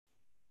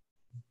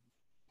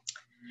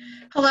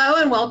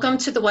Hello and welcome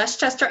to the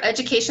Westchester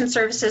Education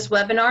Services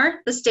webinar,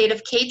 The State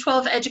of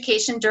K-12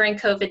 Education During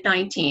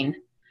COVID-19.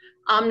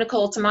 I'm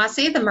Nicole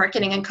Tomasi, the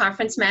Marketing and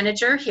Conference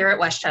Manager here at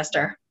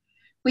Westchester.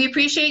 We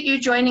appreciate you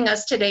joining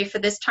us today for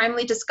this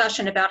timely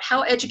discussion about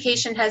how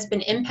education has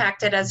been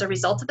impacted as a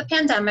result of the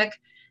pandemic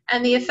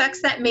and the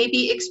effects that may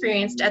be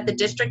experienced at the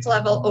district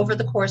level over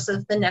the course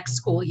of the next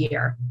school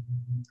year.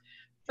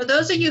 For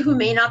those of you who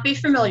may not be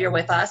familiar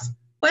with us,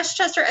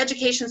 Westchester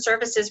Education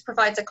Services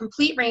provides a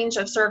complete range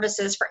of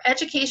services for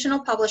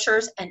educational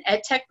publishers and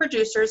edtech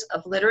producers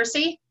of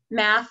literacy,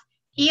 math,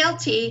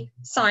 ELT,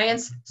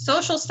 science,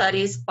 social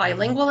studies,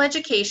 bilingual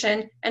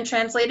education, and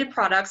translated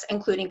products,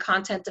 including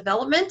content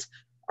development,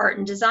 art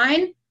and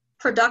design,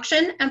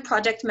 production, and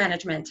project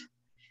management.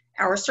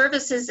 Our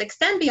services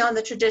extend beyond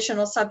the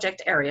traditional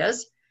subject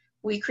areas.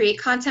 We create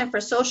content for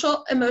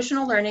social,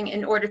 emotional learning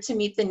in order to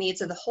meet the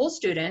needs of the whole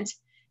student,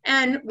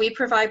 and we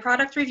provide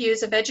product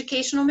reviews of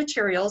educational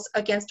materials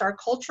against our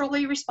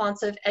culturally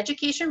responsive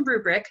education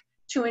rubric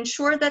to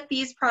ensure that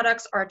these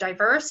products are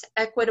diverse,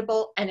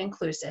 equitable, and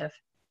inclusive.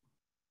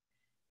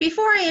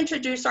 Before I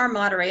introduce our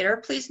moderator,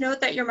 please note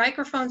that your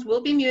microphones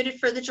will be muted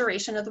for the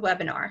duration of the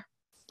webinar.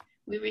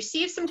 We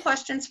received some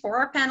questions for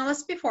our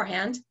panelists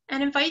beforehand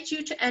and invite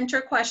you to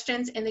enter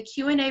questions in the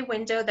Q&A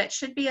window that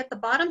should be at the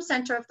bottom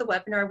center of the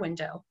webinar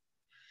window.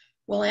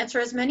 We'll answer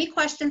as many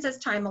questions as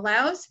time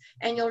allows,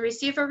 and you'll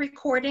receive a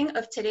recording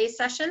of today's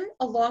session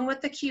along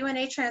with the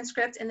Q&A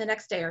transcript in the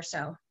next day or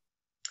so.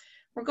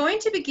 We're going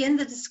to begin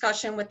the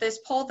discussion with this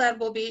poll that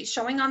will be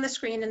showing on the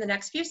screen in the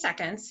next few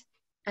seconds.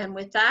 And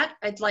with that,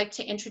 I'd like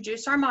to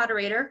introduce our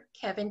moderator,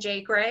 Kevin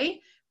J.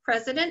 Gray,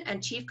 President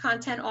and Chief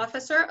Content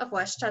Officer of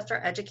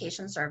Westchester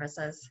Education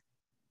Services.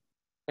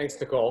 Thanks,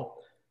 Nicole.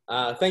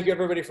 Thank you,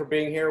 everybody, for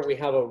being here. We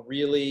have a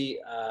really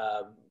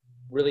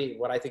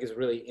what I think is a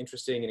really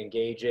interesting and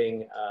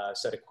engaging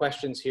set of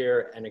questions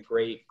here and a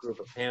great group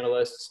of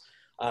panelists.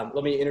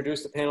 Let me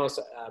introduce the panelists.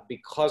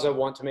 Because I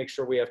want to make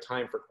sure we have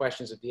time for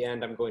questions at the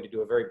end, I'm going to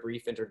do a very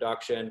brief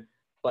introduction,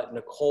 but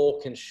Nicole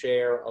can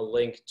share a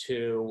link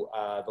to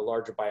the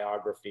larger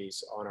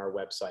biographies on our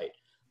website.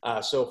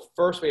 So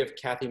first we have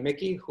Kathy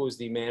Mickey, who is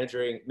the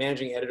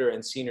managing editor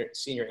and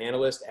senior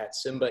analyst at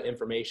SIMBA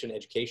Information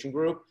Education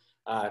Group.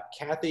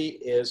 Kathy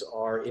is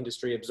our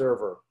industry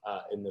observer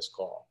in this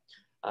call.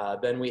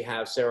 Then we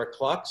have Sara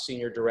Kloek,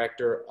 Senior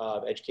Director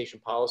of Education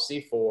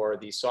Policy for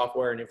the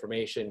Software and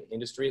Information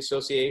Industry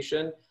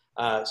Association.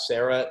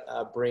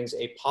 Sara brings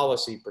a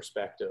policy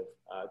perspective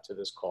to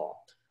this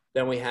call.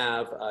 Then we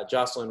have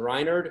Jocelyn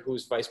Rhynard,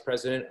 who's Vice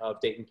President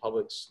of Dayton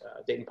Public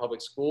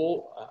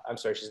School.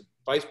 She's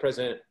Vice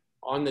President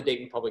on the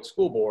Dayton Public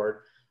School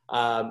Board.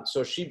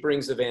 So she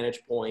brings the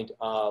vantage point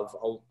of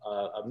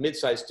a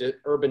mid-sized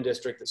urban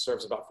district that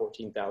serves about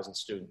 14,000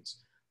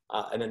 students.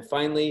 And then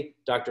finally,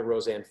 Dr.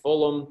 Rosanne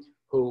Fullam,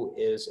 who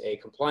is a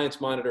compliance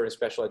monitor and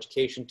special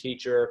education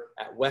teacher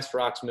at West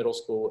Rocks Middle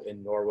School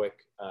in Norwalk,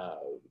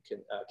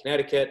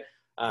 Connecticut.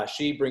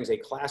 She brings a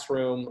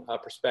classroom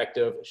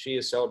perspective. She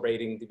is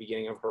celebrating the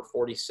beginning of her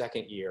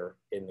 42nd year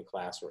in the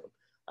classroom.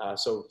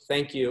 So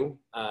thank you,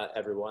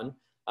 everyone.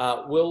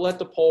 We'll let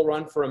the poll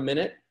run for a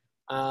minute.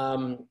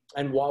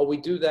 And while we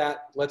do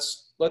that,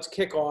 let's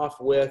kick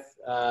off with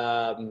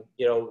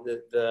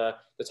the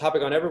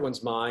topic on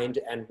everyone's mind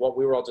and what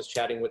we were all just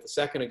chatting with a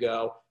second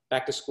ago,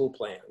 back to school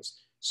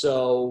plans.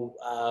 So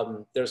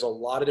there's a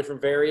lot of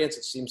different variants.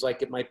 It seems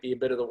like it might be a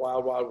bit of the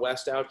wild, wild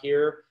west out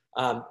here.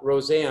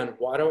 Rosanne,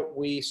 why don't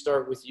we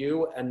start with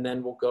you and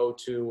then we'll go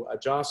to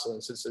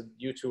Jocelyn, since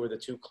you two are the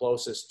two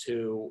closest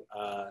to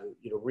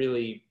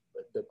really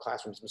the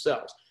classrooms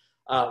themselves.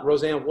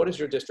 Rosanne, what is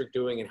your district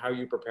doing and how are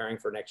you preparing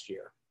for next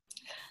year?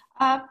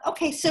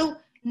 Okay, so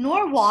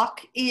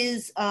Norwalk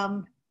is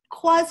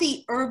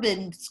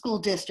quasi-urban school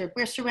district.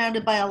 We're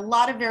surrounded by a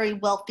lot of very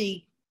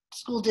wealthy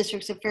school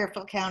districts in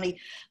Fairfield County,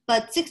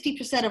 but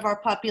 60% of our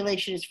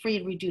population is free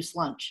and reduced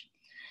lunch.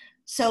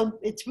 So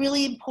it's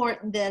really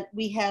important that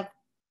we have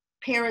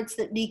parents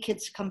that need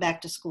kids to come back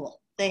to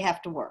school. They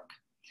have to work.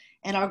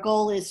 And our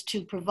goal is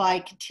to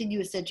provide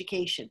continuous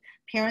education.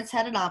 Parents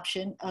had an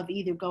option of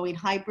either going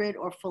hybrid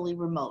or fully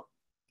remote.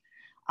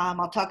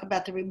 I'll talk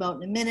about the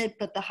remote in a minute,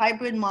 but the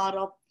hybrid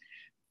model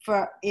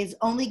is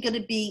only going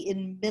to be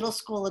in middle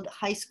school and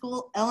high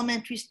school.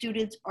 Elementary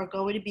students are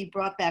going to be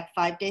brought back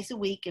 5 days a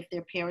week if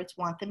their parents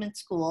want them in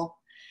school.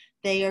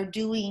 They are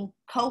doing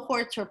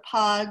cohorts or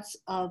pods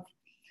of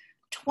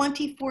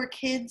 24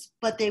 kids,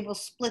 but they will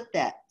split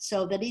that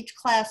so that each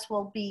class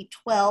will be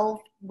 12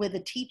 with a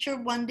teacher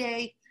one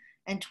day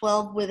and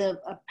 12 with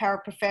a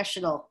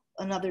paraprofessional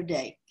another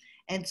day.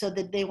 And so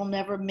that they will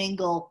never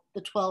mingle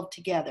the 12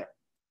 together.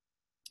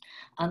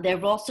 They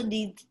also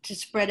need to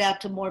spread out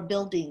to more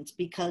buildings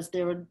because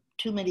there are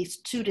too many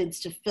students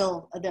to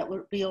fill that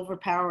would be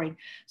overpowering.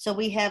 So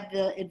we have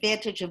the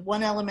advantage of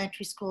one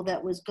elementary school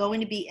that was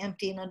going to be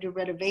empty and under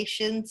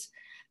renovations.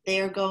 They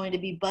are going to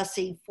be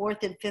busing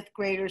 4th and 5th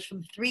graders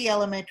from 3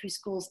 elementary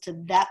schools to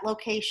that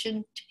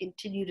location to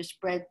continue to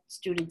spread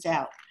students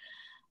out.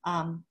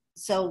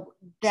 So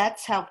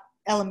that's how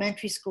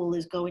elementary school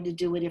is going to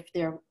do it if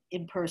they're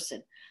in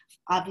person.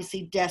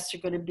 Obviously, desks are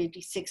going to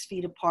be 6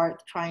 feet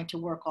apart, trying to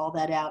work all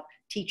that out.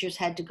 Teachers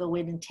had to go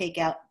in and take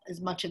out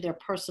as much of their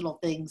personal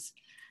things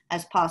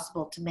as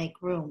possible to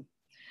make room.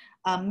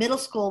 Middle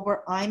school,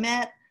 where I'm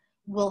at,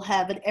 will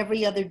have an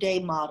every other day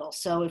model.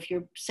 So if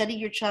you're sending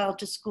your child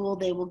to school,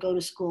 they will go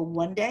to school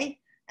one day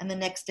and the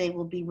next day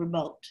will be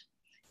remote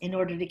in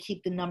order to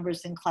keep the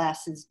numbers in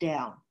classes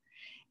down.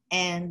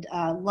 And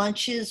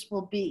lunches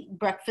will be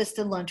breakfast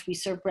and lunch. We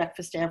serve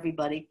breakfast to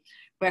everybody.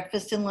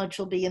 Breakfast and lunch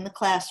will be in the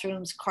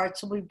classrooms.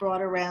 Carts will be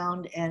brought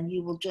around and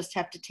you will just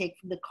have to take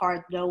from the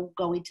cart, no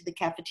going to the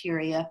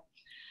cafeteria.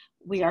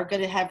 We are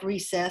going to have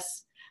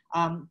recess.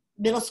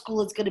 Middle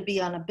school is going to be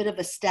on a bit of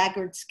a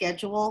staggered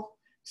schedule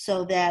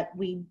so that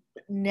we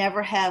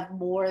never have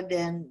more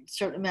than a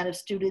certain amount of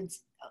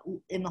students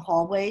in the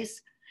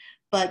hallways.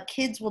 But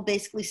kids will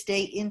basically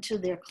stay into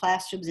their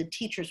classrooms and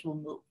teachers will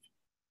move.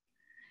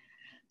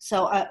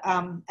 So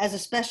as a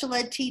special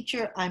ed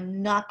teacher,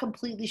 I'm not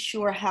completely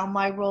sure how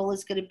my role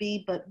is going to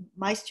be, but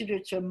my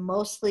students are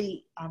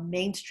mostly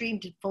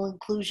mainstreamed in full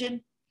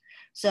inclusion.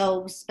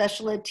 So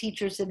special ed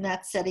teachers in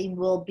that setting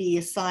will be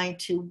assigned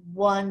to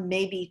 1,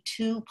 maybe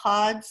 2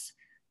 pods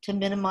to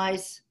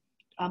minimize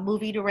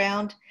moving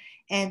around.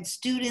 And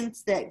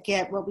students that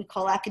get what we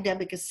call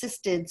academic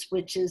assistance,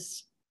 which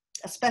is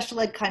a special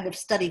ed kind of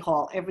study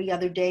hall every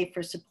other day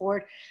for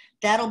support,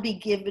 that'll be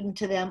given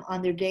to them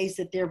on their days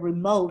that they're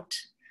remote,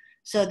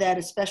 so that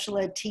a special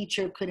ed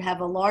teacher could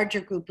have a larger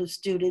group of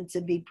students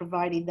and be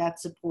providing that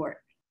support.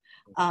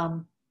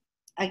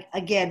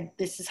 Again,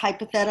 this is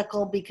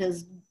hypothetical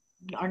because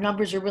our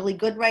numbers are really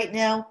good right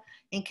now.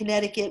 In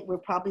Connecticut, we're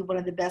probably one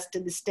of the best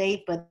in the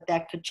state, but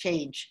that could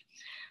change.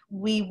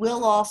 We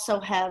will also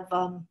have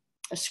a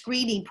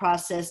screening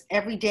process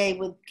every day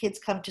when kids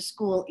come to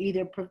school,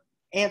 either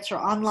answer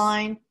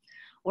online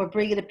or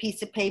bring in a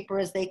piece of paper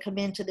as they come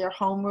into their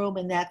homeroom,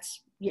 and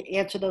that's, you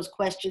answer those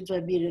questions,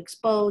 whether you're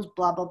exposed,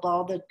 blah, blah,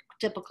 blah, the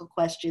typical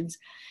questions.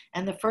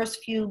 And the first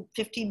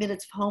 15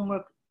 minutes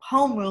of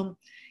homeroom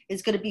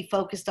is going to be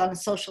focused on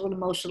social and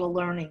emotional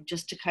learning,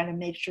 just to kind of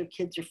make sure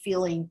kids are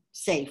feeling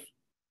safe.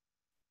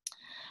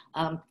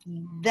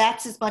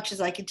 That's as much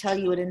as I can tell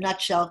you in a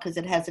nutshell because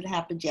it hasn't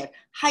happened yet.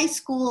 High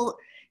school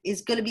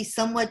is going to be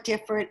somewhat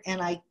different,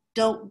 and I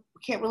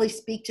can't really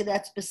speak to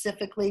that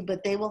specifically,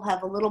 but they will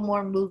have a little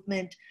more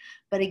movement.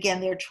 But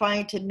again, they're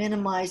trying to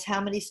minimize how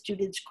many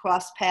students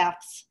cross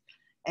paths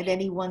at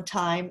any one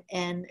time.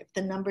 And if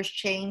the numbers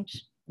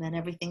change, then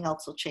everything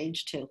else will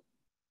change too.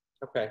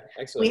 Okay,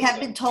 excellent. We have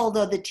been told,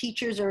 though, the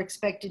teachers are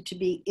expected to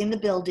be in the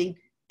building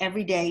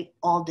every day,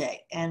 all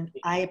day. And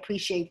I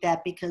appreciate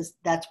that because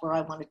that's where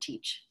I want to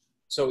teach.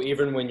 So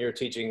even when you're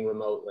teaching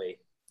remotely,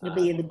 to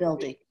be in the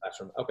building.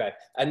 Classroom. Okay,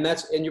 and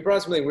you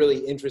brought something really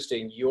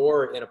interesting.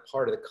 You're in a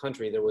part of the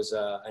country. There was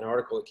an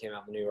article that came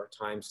out in the New York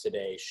Times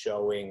today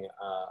showing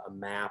a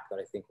map that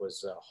I think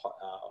was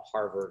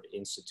Harvard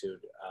Institute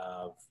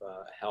of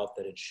Health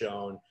that had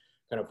shown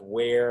kind of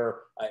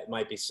where it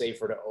might be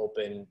safer to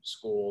open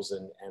schools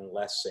and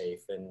less safe.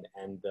 And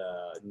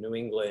the New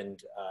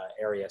England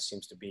area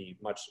seems to be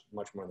much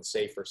more on the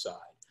safer side.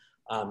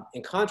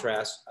 In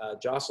contrast,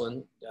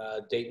 Jocelyn,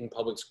 Dayton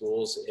Public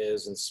Schools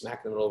is in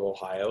smack in the middle of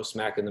Ohio,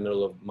 smack in the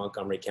middle of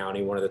Montgomery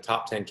County, one of the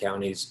top 10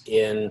 counties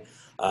in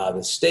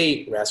the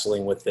state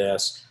wrestling with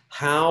this.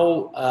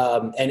 How,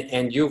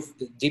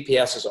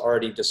 DPS has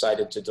already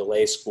decided to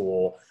delay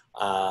school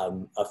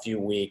a few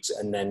weeks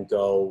and then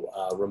go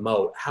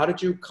remote. How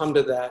did you come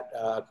to that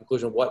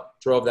conclusion? What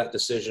drove that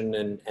decision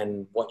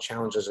and what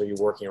challenges are you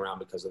working around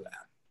because of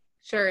that?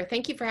 Sure.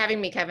 Thank you for having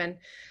me, Kevin.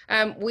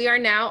 We are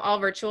now all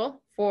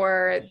virtual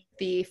for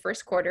the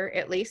first quarter,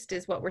 at least,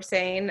 is what we're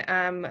saying,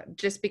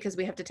 just because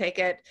we have to take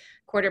it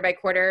quarter by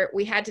quarter.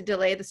 We had to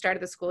delay the start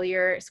of the school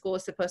year. School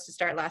was supposed to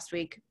start last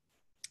week.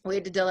 We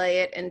had to delay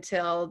it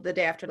until the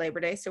day after Labor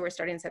Day, so we're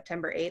starting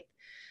September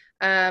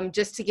 8th.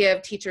 Just to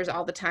give teachers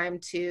all the time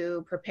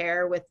to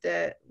prepare with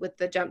the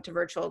jump to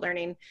virtual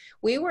learning.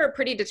 We were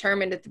pretty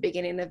determined at the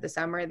beginning of the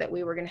summer that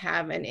we were going to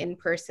have an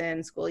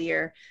in-person school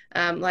year.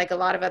 Like a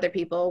lot of other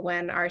people,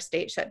 when our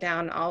state shut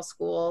down all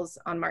schools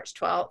on March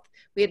 12th,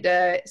 we had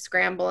to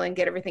scramble and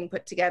get everything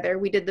put together.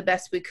 We did the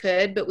best we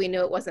could, but we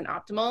knew it wasn't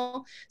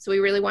optimal. So we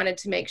really wanted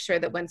to make sure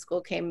that when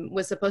school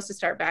was supposed to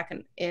start back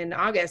in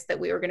August, that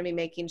we were going to be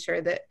making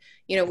sure that,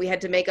 we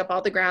had to make up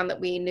all the ground that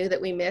we knew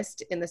that we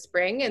missed in the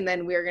spring. And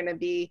then we were going to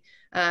be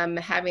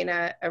having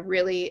a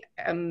really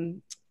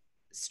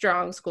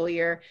strong school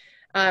year.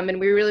 And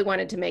we really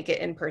wanted to make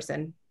it in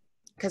person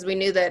because we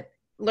knew that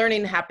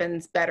learning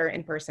happens better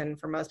in person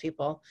for most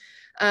people.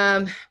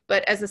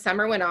 But as the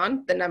summer went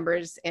on, the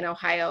numbers in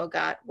Ohio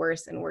got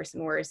worse and worse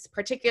and worse,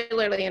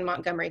 particularly in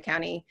Montgomery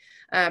County,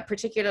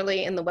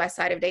 particularly in the west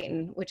side of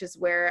Dayton, which is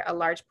where a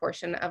large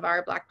portion of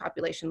our Black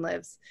population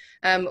lives.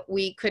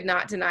 We could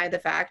not deny the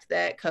fact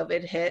that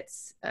COVID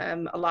hits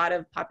a lot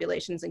of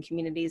populations and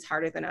communities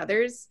harder than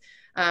others.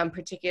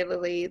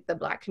 Particularly the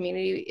Black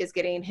community is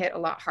getting hit a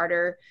lot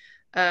harder.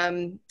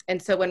 And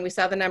so when we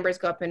saw the numbers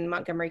go up in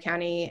Montgomery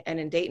County and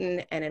in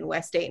Dayton and in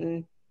West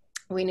Dayton,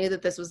 We knew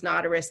that this was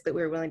not a risk that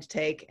we were willing to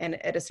take.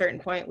 And at a certain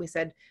point, we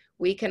said,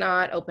 we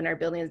cannot open our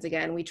buildings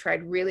again. We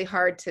tried really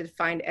hard to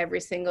find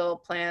every single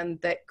plan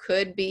that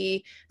could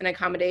be an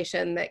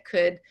accommodation that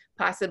could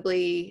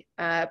possibly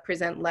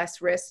present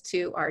less risk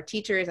to our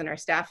teachers and our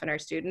staff and our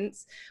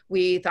students.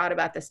 We thought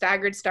about the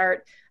staggered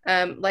start.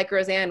 Like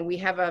Roseanne, we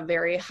have a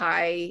very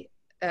high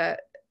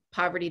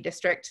poverty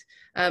district.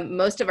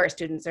 Most of our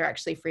students are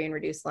actually free and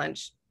reduced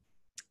lunch.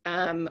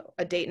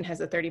 Dayton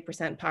has a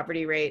 30%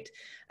 poverty rate.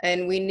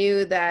 And we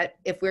knew that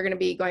if we're going to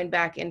be going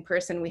back in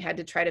person, we had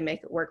to try to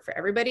make it work for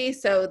everybody.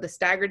 So the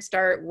staggered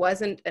start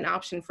wasn't an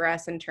option for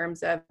us in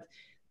terms of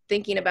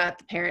thinking about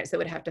the parents that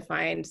would have to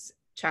find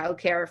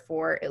childcare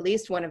for at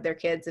least one of their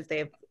kids. If they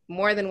have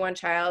more than one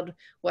child,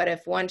 what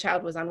if one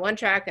child was on one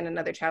track and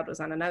another child was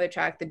on another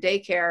track? The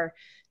daycare,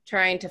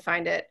 trying to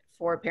find it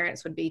for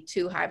parents would be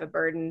too high of a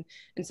burden.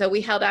 And so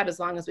we held out as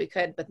long as we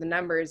could, but the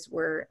numbers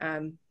were,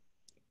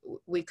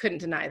 we couldn't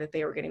deny that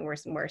they were getting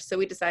worse and worse. So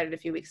we decided a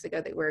few weeks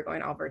ago that we were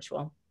going all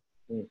virtual.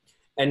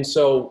 And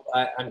so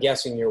I'm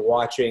guessing you're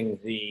watching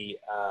the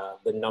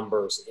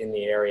numbers in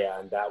the area,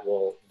 and that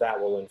will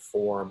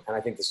inform, and I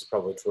think this is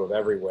probably true of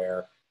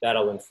everywhere,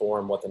 that'll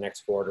inform what the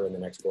next quarter and the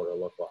next quarter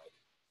look like.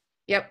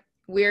 Yep.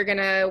 We're going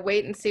to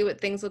wait and see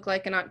what things look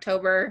like in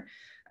October.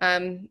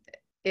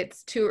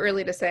 It's too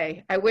early to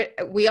say.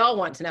 We all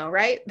want to know,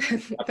 right?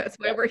 That's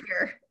why we're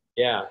here.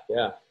 Yeah,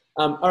 yeah.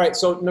 All right,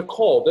 so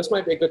Nicole, this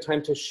might be a good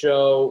time to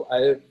show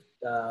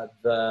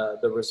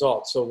the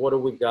results. So what do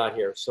we got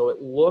here? So it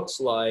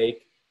looks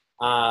like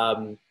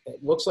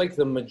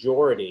the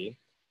majority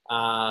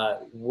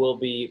will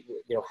be,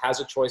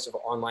 has a choice of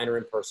online or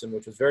in person,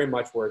 which is very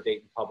much where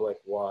Dayton Public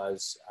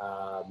was,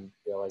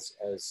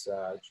 as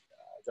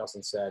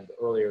Jocelyn said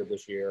earlier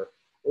this year,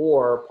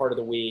 or part of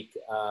the week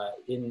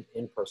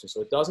in person.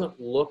 So it doesn't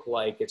look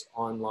like it's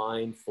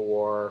online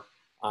for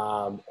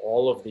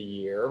all of the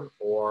year,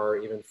 or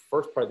even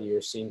first part of the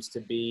year seems to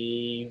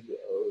be,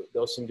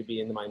 those seem to be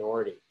in the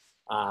minority.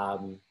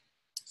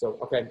 So,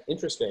 okay,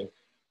 interesting.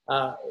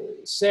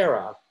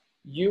 Sara,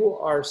 you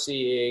are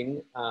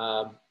seeing,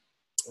 I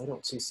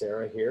don't see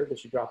Sara here. Did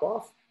she drop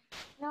off?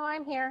 No,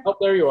 I'm here. Oh,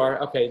 there you are.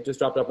 Okay, just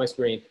dropped off my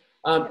screen.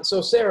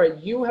 So Sara,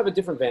 you have a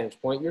different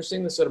vantage point. You're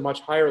seeing this at a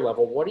much higher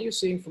level. What are you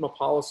seeing from a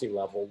policy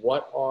level?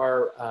 What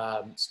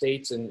are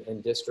states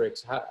and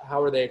districts,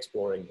 how are they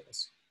exploring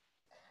this?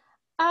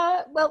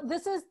 Well,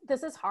 this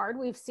is hard.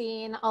 We've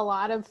seen a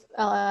lot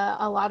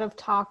of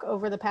talk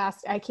over the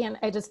past, I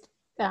just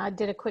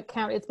did a quick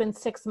count. It's been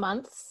 6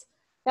 months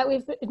that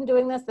we've been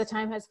doing this. The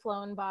time has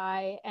flown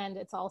by, and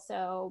it's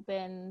also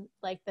been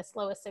like the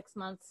slowest 6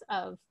 months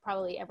of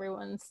probably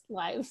everyone's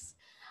lives.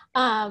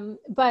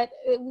 But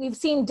we've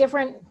seen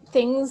different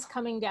things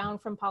coming down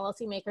from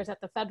policymakers at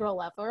the federal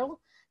level,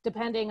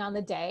 depending on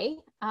the day.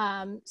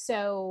 That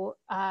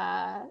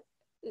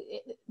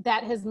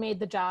has made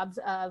the jobs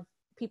of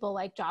people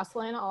like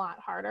Jocelyn a lot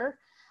harder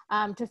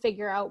to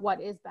figure out what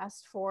is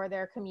best for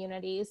their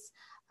communities,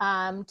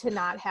 to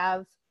not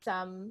have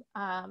some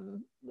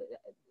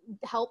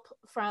help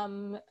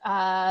from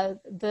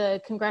the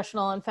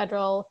congressional and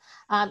federal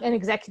and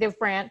executive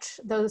branch,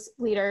 those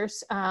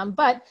leaders.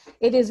 But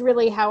it is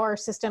really how our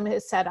system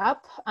is set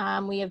up.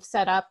 We have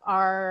set up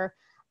our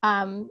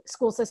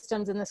school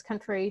systems in this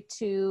country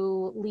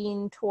to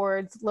lean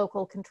towards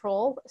local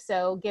control.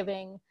 So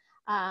giving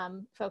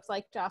folks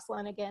like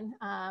Jocelyn, again,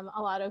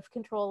 a lot of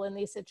control in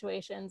these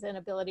situations and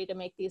ability to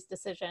make these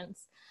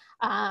decisions.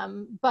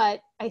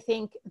 But I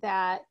think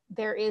that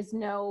there is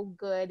no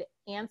good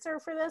answer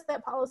for this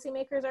that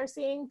policymakers are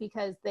seeing,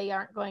 because they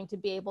aren't going to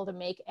be able to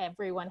make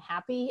everyone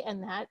happy.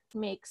 And that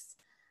makes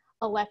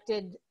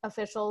elected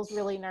officials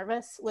really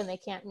nervous when they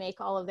can't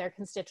make all of their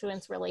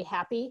constituents really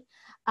happy.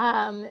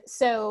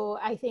 So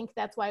I think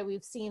that's why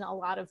we've seen a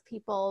lot of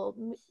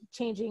people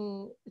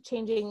changing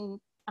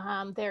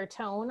their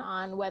tone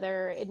on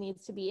whether it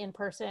needs to be in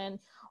person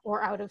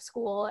or out of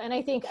school. And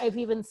I think I've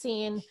even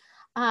seen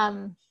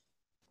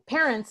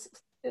parents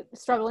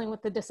struggling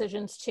with the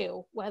decisions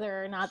too,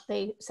 whether or not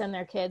they send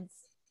their kids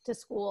to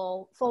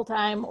school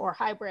full-time or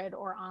hybrid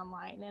or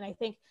online. And I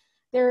think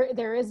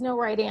there is no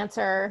right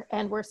answer,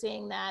 and we're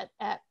seeing that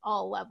at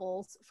all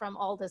levels from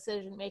all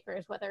decision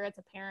makers, whether it's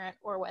a parent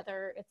or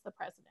whether it's the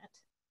president.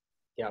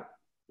 Yeah,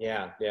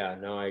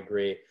 no, I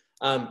agree.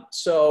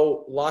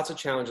 So lots of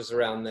challenges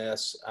around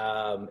this.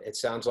 It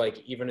sounds like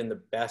even in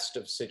the best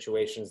of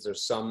situations,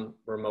 there's some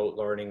remote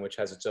learning, which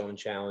has its own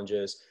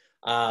challenges,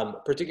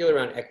 particularly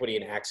around equity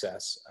and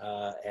access.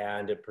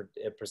 And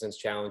it presents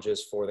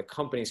challenges for the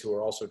companies who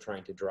are also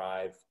trying to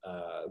drive,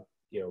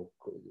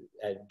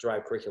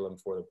 drive curriculum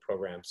for the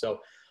program. So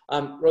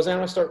Rosanne, I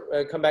want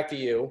to come back to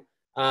you.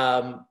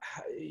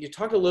 You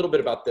talked a little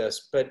bit about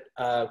this, but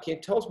can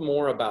you tell us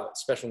more about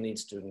special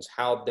needs students,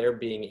 how they're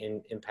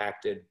being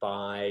impacted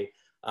by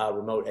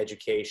remote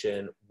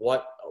education,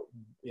 what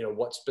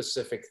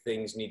specific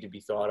things need to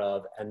be thought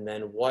of, and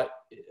then what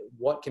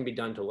can be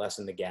done to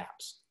lessen the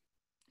gaps?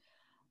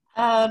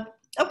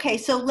 Okay,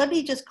 so let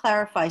me just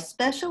clarify.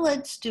 Special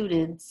ed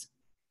students,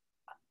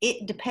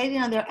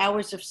 depending on their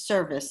hours of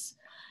service,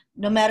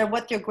 no matter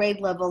what their grade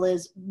level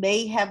is,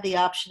 may have the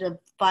option of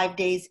 5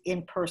 days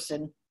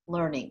in-person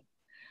learning.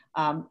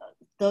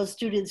 Those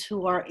students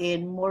who are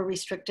in more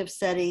restrictive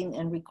setting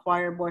and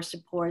require more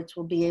supports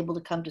will be able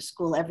to come to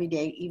school every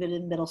day, even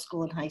in middle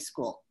school and high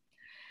school.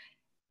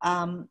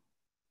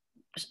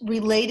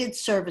 Related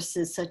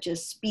services such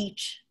as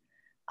speech,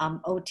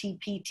 OT,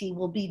 PT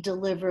will be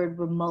delivered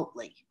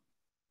remotely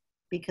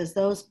because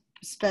those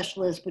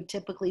specialists would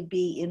typically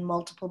be in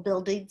multiple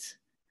buildings,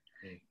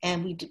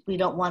 and we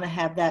don't want to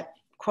have that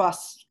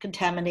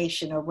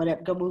cross-contamination or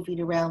whatever, go moving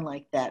around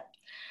like that.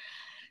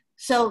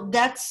 So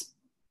that's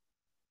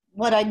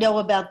what I know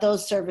about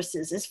those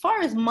services. As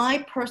far as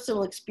my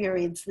personal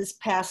experience this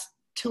past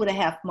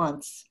 2.5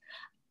 months,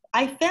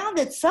 I found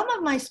that some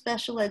of my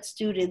special ed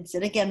students,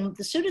 and again,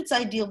 the students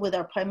I deal with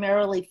are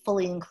primarily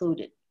fully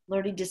included,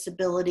 learning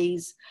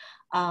disabilities,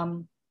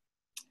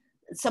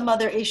 some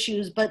other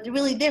issues, but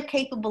really they're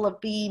capable of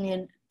being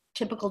in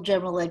typical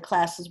general ed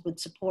classes with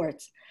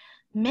supports.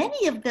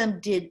 Many of them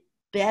did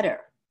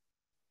better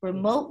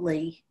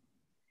remotely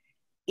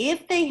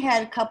if they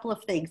had a couple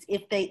of things.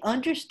 If they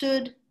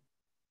understood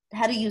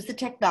how to use the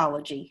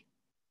technology,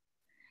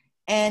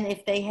 and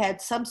if they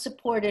had some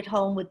support at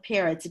home with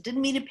parents. It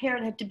didn't mean a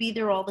parent had to be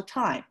there all the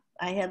time.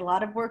 I had a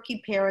lot of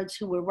working parents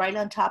who were right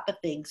on top of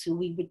things, who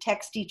we would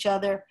text each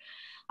other.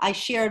 I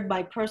shared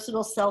my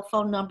personal cell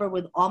phone number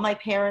with all my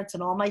parents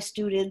and all my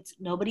students.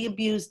 Nobody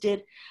abused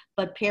it,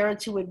 but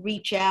parents who would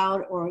reach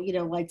out, or, you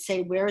know, I'd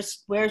say,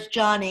 where's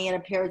Johnny? And a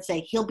parent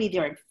say, he'll be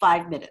there in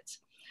 5 minutes.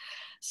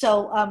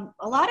 So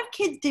a lot of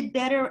kids did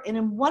better.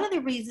 And one of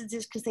the reasons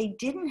is because they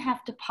didn't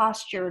have to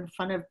posture in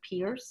front of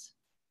peers.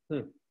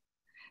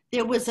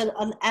 There was an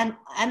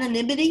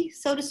anonymity,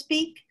 so to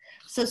speak.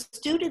 So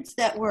students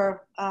that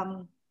were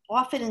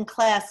often in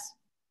class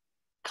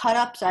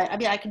cut-ups, I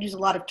mean, I could use a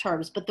lot of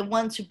terms, but the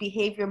ones whose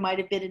behavior might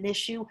have been an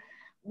issue,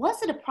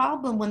 wasn't a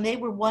problem when they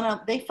were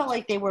they felt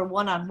like they were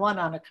one-on-one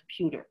on a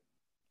computer.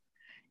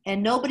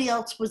 And nobody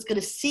else was going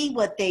to see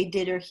what they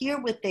did or hear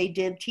what they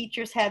did.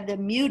 Teachers had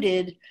them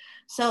muted,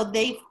 so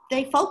they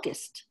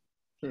focused.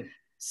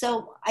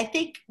 So I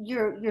think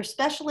your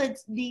special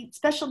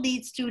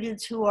needs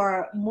students who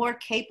are more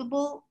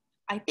capable,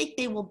 I think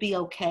they will be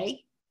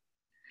okay.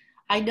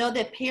 I know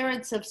that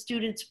parents of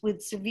students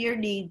with severe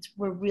needs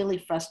were really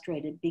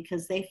frustrated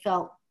because they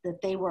felt that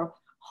they were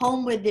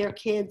home with their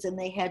kids and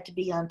they had to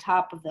be on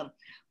top of them,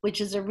 which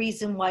is a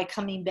reason why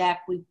coming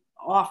back, we're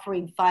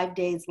offering 5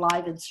 days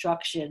live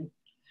instruction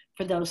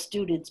for those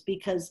students,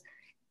 because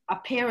a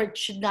parent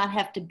should not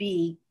have to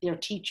be their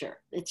teacher.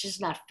 It's just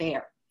not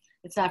fair.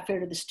 It's not fair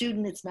to the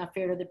student, it's not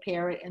fair to the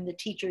parent, and the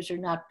teachers are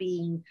not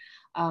being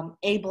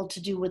able to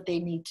do what they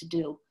need to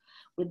do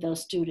with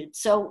those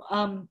students. So,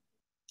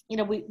 you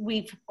know,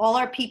 we've all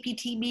our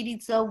PPT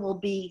meetings though will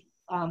be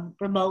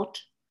remote.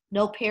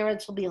 No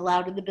parents will be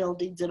allowed in the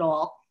buildings at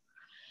all.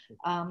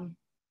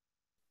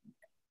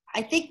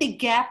 I think the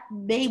gap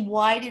may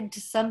widen to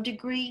some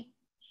degree,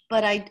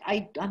 but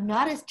I'm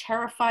not as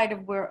terrified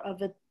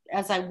of it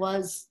as I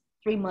was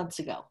 3 months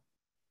ago.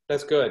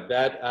 That's good.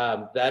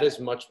 That is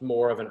much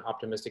more of an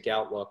optimistic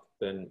outlook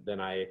than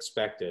I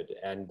expected,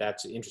 and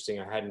that's interesting.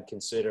 I hadn't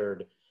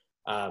considered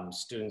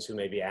students who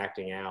may be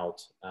acting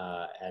out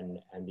and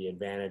the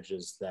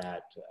advantages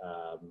that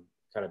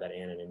kind of that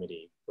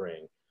anonymity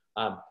bring.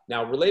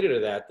 Now, related to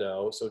that,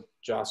 though, so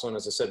Jocelyn,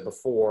 as I said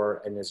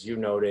before, and as you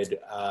noted,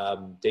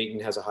 Dayton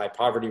has a high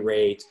poverty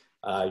rate.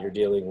 You're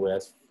dealing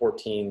with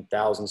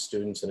 14,000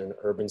 students in an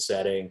urban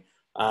setting.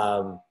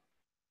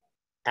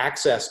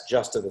 Access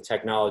just to the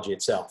technology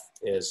itself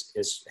is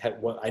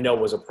what I know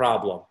was a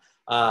problem.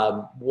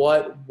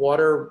 What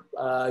are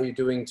you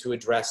doing to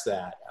address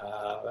that?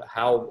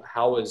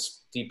 How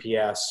is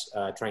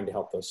DPS trying to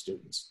help those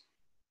students?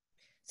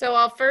 So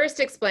I'll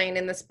first explain.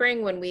 In the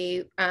spring, when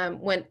we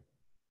went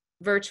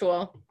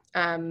virtual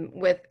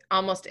with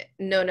almost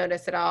no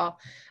notice at all,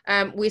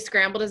 we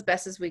scrambled as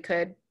best as we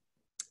could.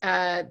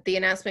 The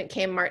announcement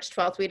came March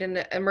 12th. We had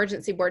an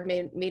emergency board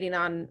meeting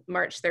on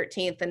March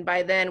 13th. And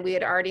by then we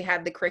had already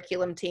had the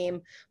curriculum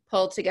team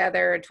pull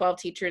together 12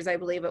 teachers, I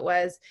believe it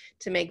was,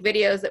 to make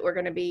videos that were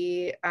going to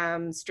be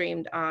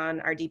streamed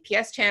on our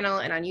DPS channel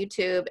and on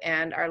YouTube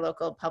and our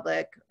local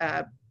public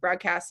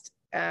broadcast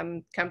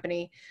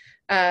company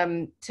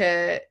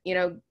to, you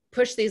know,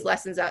 push these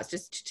lessons out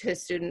to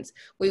students.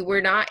 We were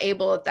not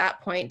able at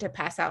that point to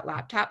pass out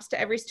laptops to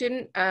every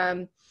student.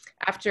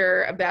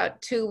 After about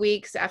 2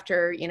 weeks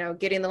after, you know,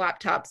 getting the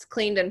laptops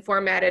cleaned and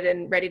formatted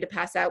and ready to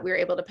pass out, we were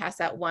able to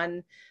pass out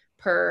one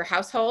per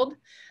household.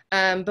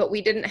 But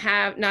we didn't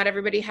have, not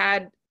everybody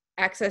had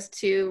access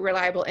to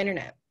reliable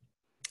internet.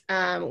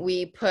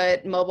 We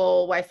put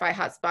mobile Wi-Fi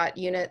hotspot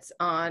units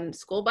on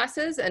school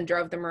buses and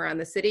drove them around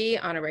the city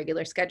on a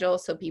regular schedule,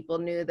 so people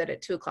knew that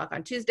at 2 o'clock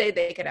on Tuesday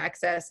they could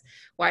access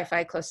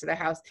Wi-Fi close to their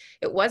house.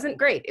 It wasn't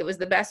great. It was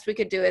the best we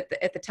could do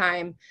at the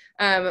time.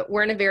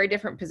 We're in a very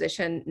different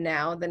position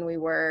now than we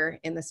were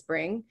in the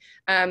spring.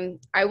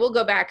 I will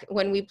go back.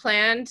 When we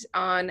planned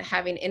on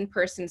having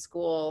in-person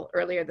school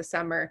earlier this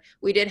summer,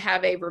 we did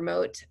have a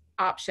remote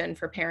option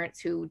for parents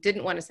who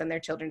didn't want to send their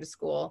children to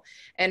school.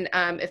 And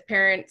if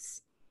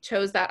parents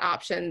chose that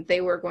option,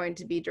 they were going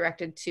to be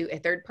directed to a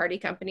third-party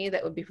company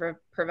that would be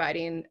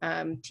providing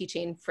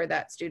teaching for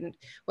that student.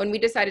 When we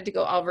decided to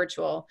go all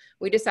virtual,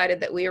 we decided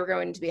that we were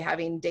going to be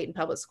having Dayton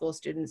Public School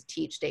students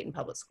teach Dayton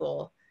Public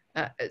School.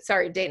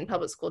 Dayton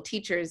Public School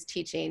teachers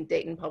teaching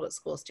Dayton Public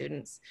School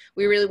students.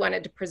 We really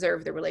wanted to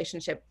preserve the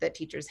relationship that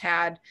teachers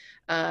had,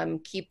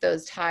 keep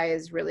those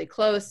ties really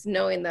close,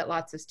 knowing that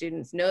lots of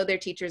students know their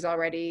teachers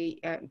already.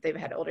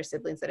 They've had older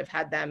siblings that have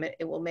had them.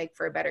 It will make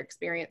for a better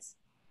experience.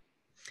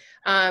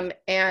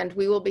 And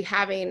we will be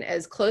having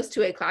as close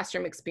to a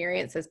classroom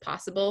experience as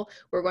possible.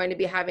 We're going to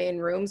be having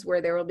rooms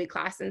where there will be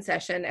class in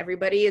session.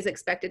 Everybody is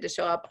expected to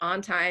show up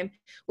on time.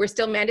 We're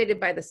still mandated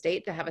by the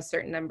state to have a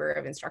certain number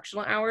of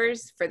instructional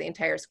hours for the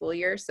entire school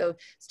year. So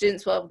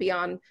students will be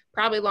on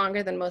probably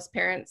longer than most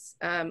parents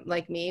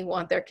like me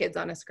want their kids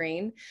on a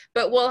screen,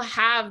 but we'll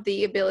have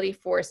the ability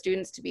for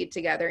students to be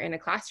together in a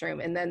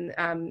classroom. And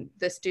then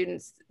the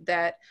students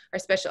that are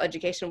special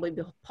education will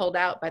be pulled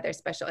out by their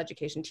special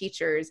education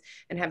teachers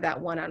and have that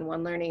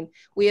one-on-one learning.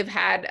 We have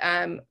had,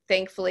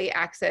 thankfully,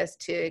 access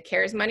to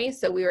CARES money.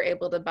 So we were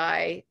able to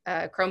buy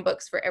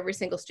Chromebooks for every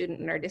single student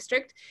in our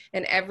district,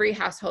 and every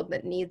household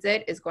that needs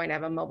it is going to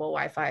have a mobile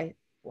Wi-Fi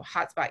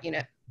hotspot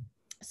unit.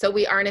 So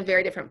we are in a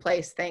very different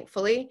place,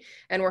 thankfully,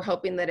 and we're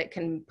hoping that it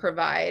can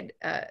provide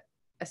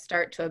a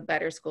start to a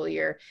better school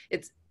year.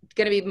 It's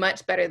going to be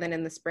much better than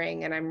in the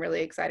spring, and I'm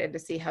really excited to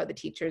see how the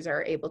teachers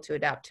are able to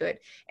adapt to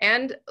it.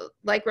 And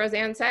like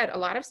Rosanne said, a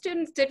lot of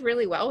students did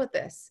really well with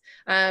this.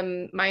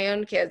 My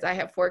own kids, I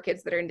have 4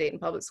 kids that are in Dayton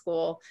Public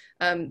School.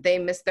 They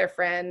miss their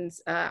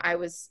friends. I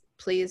was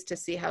pleased to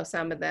see how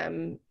some of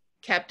them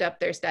kept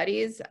up their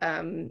studies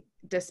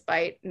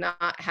despite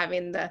not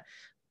having the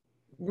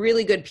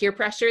really good peer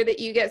pressure that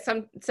you get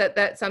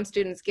that some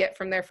students get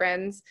from their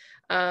friends.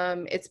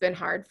 It's been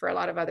hard for a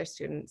lot of other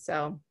students.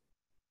 So,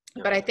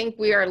 but I think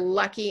we are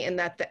lucky in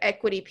that the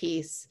equity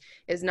piece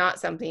is not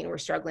something we're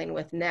struggling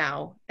with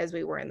now as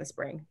we were in the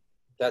spring.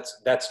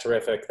 That's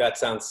terrific. That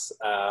sounds,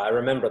 I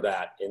remember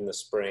that in the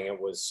spring. It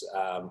was,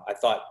 I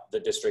thought the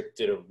district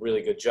did a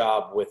really good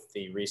job with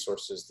the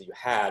resources that you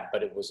had,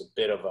 but it was a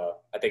bit of a,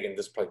 I think, and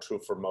this is probably true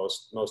for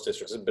most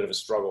districts, a bit of a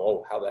struggle.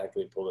 Oh, how the heck do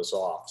we pull this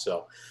off?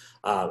 So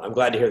I'm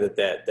glad to hear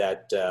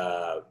that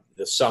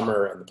the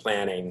summer and the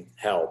planning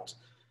helped.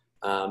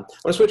 I want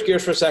to switch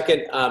gears for a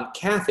second.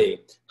 Kathy,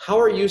 how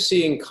are you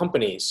seeing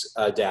companies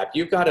adapt?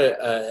 You've got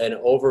an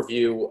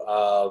overview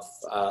of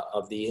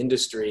the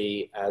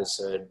industry as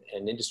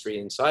an industry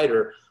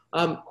insider.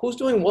 Who's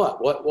doing what,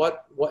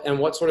 and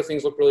what sort of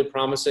things look really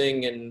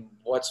promising, and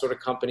what sort of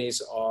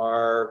companies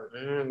are,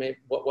 maybe,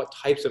 what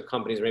types of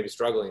companies are maybe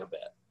struggling a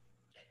bit?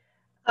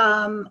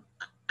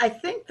 I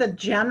think the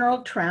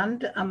general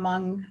trend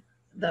among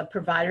the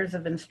providers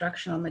of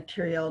instructional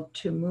material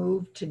to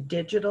move to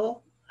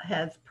digital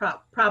has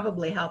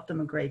probably helped them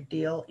a great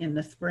deal in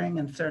the spring,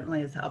 and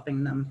certainly is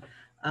helping them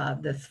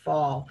this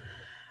fall.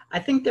 I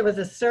think there was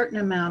a certain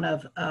amount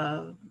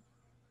of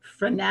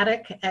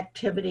frenetic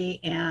activity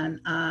and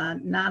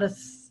not a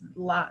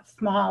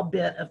small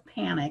bit of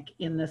panic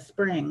in the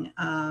spring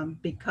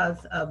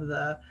because of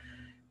the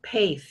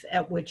pace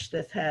at which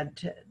this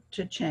had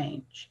to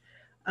change.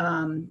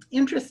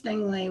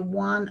 Interestingly,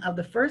 one of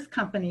the first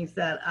companies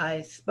that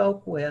I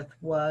spoke with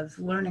was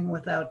Learning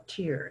Without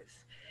Tears.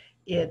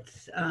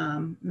 Its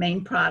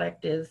main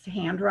product is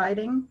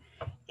handwriting,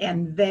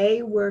 and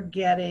they were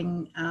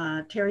getting,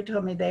 Terry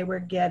told me they were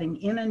getting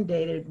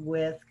inundated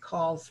with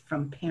calls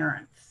from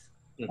parents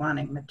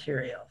wanting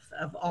materials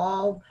of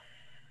all.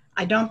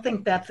 I don't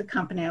think that's a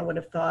company I would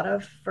have thought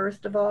of,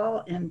 first of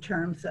all, in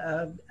terms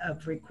of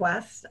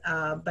requests,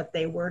 but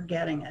they were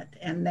getting it.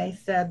 And they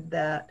said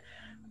that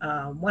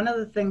one of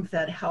the things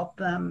that helped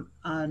them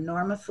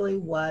enormously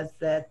was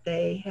that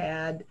they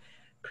had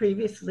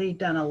previously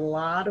done a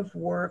lot of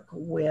work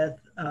with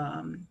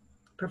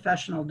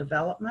professional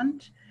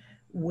development,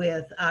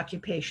 with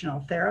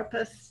occupational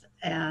therapists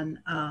and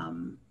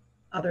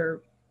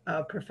other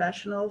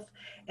professionals.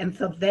 And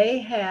so they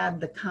had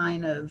the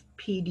kind of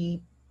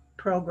PD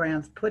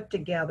programs put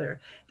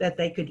together that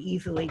they could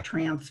easily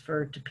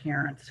transfer to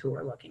parents who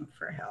are looking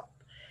for help.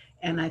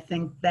 And I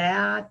think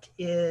that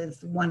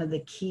is one of the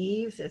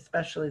keys,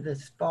 especially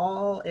this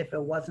fall. If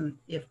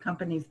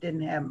companies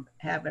didn't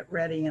have it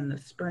ready in the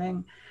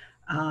spring,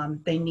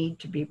 they need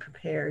to be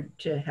prepared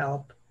to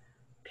help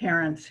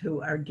parents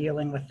who are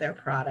dealing with their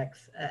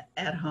products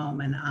at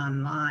home and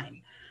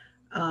online.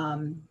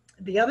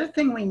 The other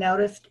thing we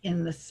noticed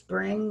in the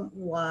spring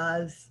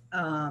was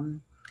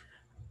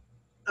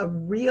a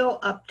real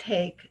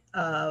uptake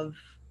of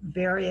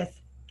various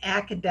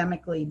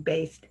academically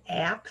based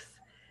apps.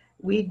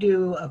 We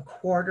do a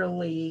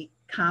quarterly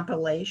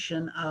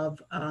compilation of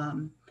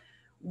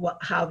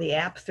how the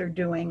apps are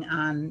doing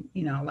on,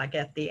 like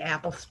at the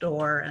Apple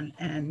Store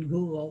and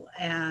Google,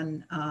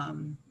 and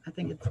I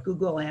think it's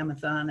Google,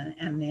 Amazon,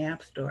 and the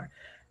App Store,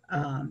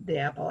 the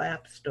Apple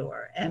App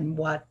Store, and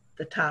what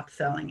the top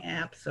selling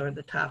apps or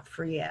the top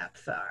free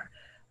apps are.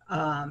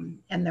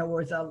 And there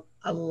was a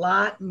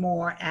lot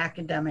more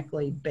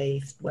academically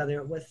based, whether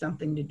it was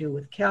something to do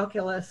with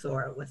calculus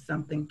or it was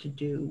something to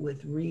do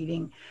with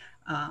reading.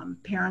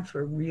 Parents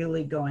were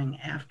really going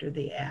after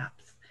the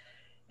apps.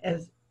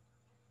 As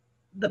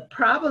the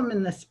problem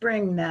in the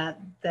spring that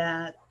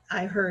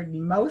I heard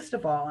most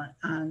of all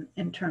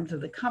in terms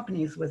of the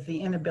companies was the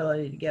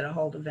inability to get a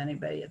hold of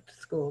anybody at the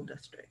school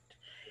district.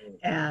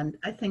 And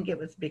I think it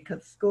was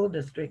because school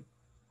district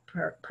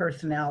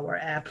personnel were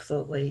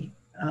absolutely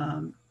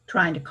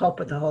trying to cope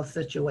with the whole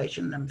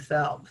situation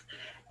themselves,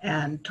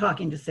 and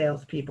talking to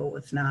salespeople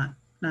was not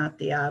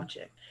the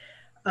object.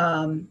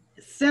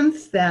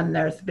 Since then,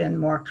 there's been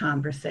more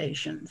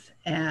conversations,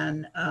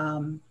 and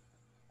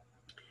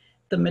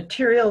the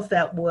materials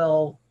that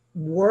will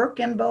work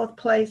in both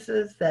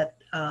places, that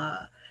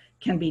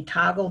can be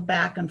toggled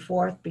back and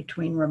forth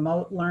between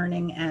remote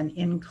learning and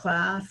in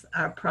class,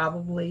 are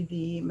probably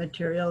the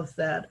materials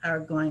that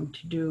are going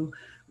to do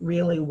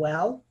really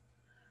well.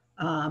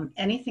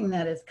 Anything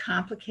that is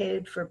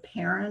complicated for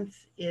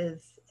parents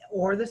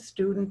or the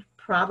student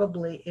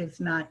probably is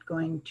not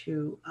going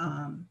to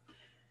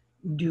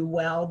do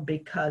well,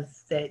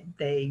 because it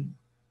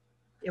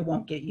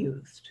won't get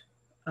used.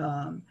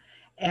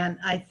 And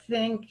I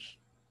think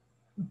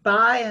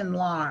by and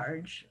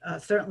large,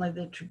 certainly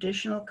the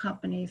traditional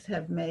companies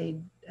have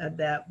made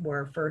that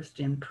were first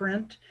in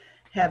print,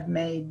 have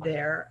made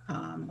their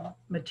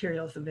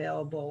materials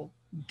available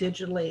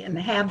digitally and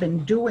have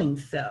been doing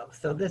so.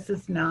 So this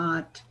is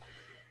not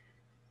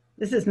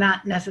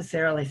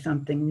necessarily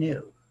something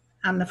new.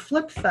 On the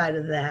flip side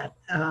of that,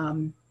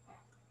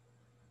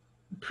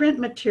 print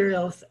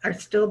materials are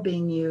still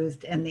being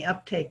used, and the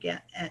uptake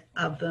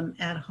of them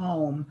at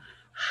home,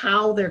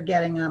 how they're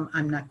getting them,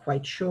 I'm not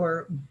quite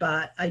sure,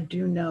 but I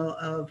do know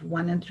of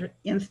one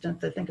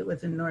instance, I think it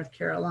was in North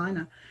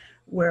Carolina,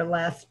 where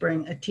last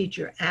spring a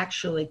teacher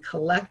actually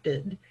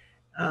collected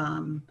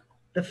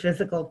the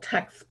physical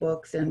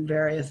textbooks and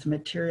various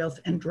materials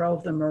and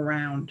drove them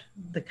around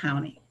the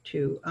county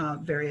to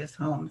various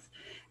homes,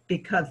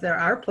 because there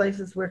are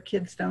places where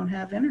kids don't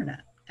have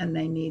internet and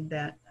they need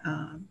that,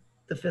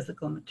 the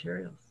physical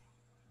materials.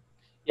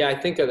 Yeah, I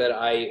think that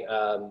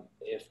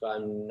if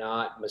I'm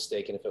not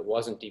mistaken, if it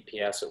wasn't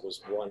DPS, it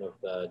was one of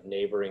the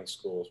neighboring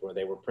schools where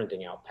they were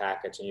printing out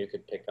packets and you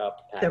could pick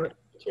up packet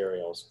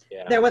materials.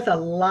 Yeah. There was a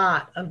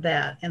lot of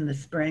that in the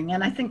spring,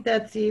 and I think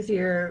that's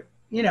easier,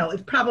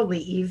 it's probably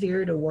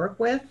easier to work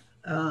with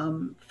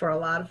for a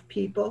lot of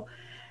people.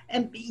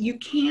 And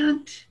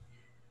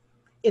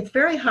it's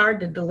very hard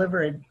to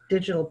deliver a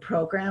digital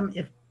program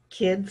if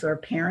kids or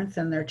parents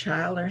and their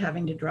child are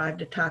having to drive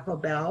to Taco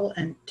Bell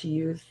and to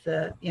use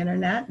the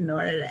internet in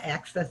order to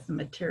access the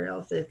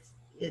materials. It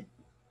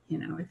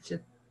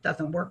just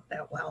doesn't work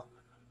that well.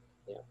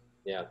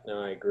 Yeah,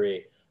 no, I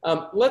agree.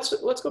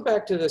 Let's go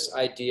back to this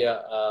idea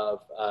of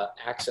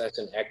access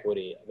and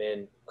equity. I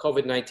mean,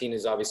 COVID-19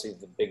 is obviously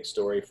the big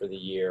story for the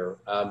year,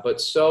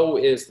 but so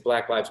is the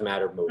Black Lives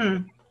Matter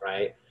movement,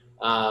 right?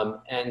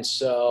 And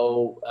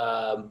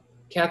so,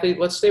 Kathy,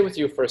 let's stay with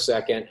you for a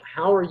second.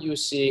 How are you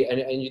seeing,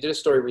 and you did a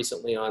story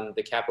recently on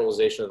the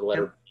capitalization of the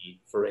letter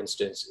B, for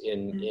instance,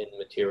 in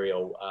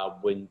material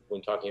when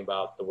talking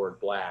about the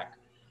word Black.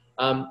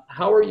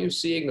 How are you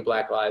seeing the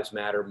Black Lives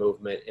Matter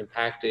movement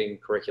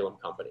impacting curriculum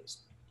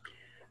companies?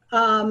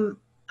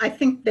 I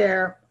think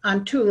they're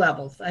on two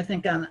levels. I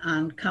think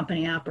on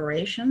company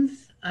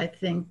operations. I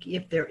think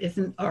if there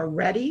isn't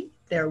already,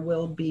 there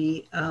will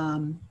be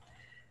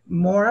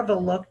more of a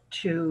look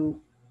to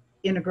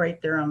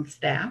integrate their own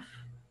staff,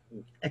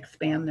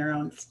 expand their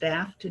own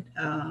staff to,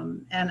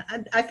 and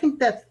I think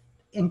that's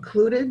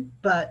included,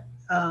 but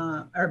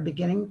are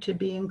beginning to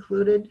be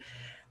included.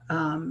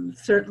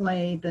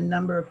 Certainly the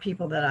number of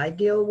people that I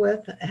deal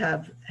with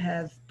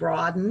has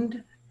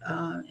broadened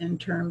in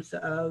terms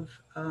of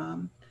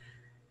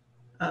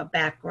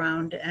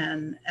background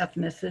and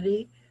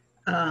ethnicity.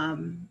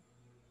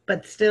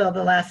 But still,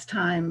 the last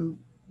time,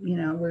 we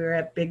were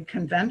at big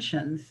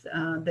conventions,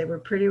 they were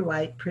pretty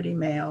white, pretty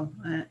male,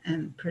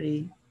 and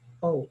pretty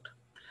old.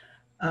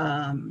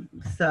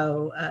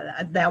 So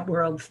that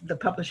world, the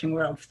publishing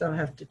world, still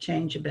has to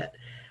change a bit.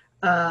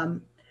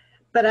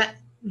 But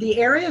the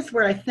areas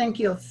where I think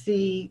you'll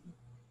see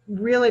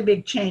really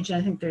big change,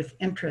 and I think there's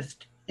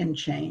interest in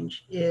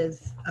change,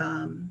 is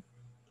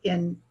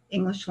in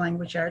English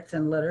language arts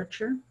and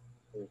literature.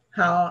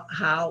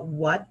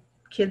 What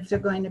kids are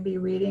going to be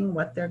reading,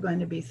 what they're going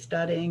to be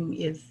studying,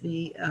 is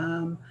the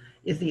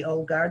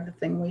old guard the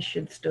thing we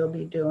should still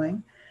be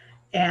doing,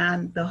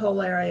 and the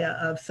whole area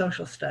of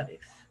social studies.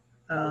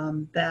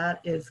 That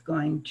is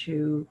going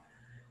to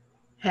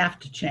have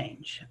to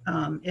change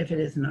if it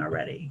isn't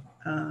already.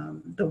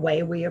 The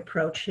way we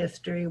approach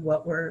history,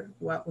 what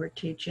we're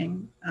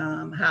teaching,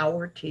 how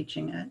we're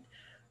teaching it,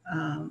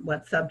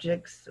 what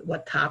subjects,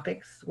 what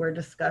topics we're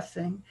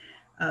discussing.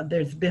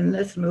 There's been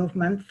this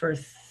movement for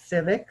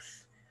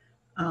civics.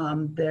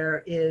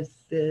 There is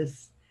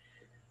this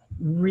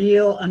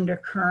real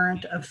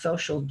undercurrent of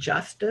social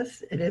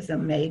justice. It is a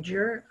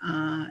major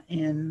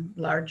in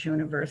large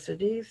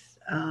universities.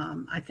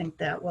 I think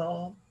that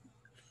will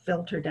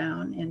filter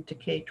down into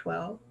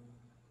K-12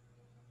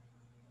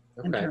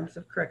 in terms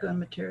of curriculum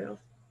materials.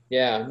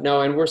 Yeah,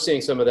 no, and we're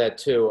seeing some of that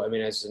too. I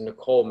mean, as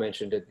Nicole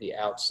mentioned at the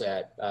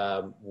outset,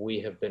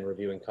 we have been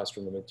reviewing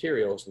customer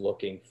materials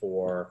looking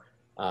for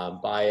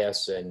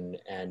bias and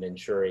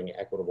ensuring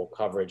equitable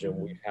coverage. And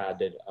we've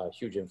had a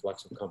huge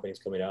influx of companies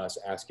coming to us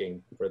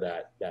asking for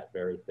that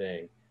very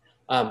thing.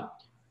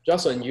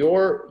 Jocelyn,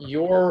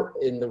 you're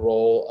in the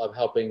role of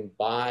helping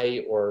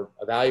buy or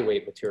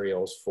evaluate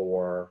materials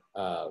for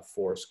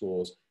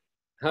schools.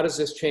 How does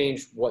this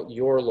change what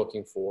you're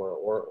looking for,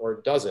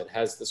 or does it?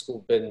 Has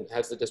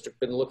the district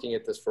been looking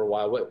at this for a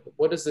while?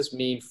 What does this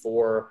mean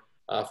for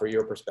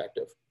your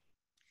perspective?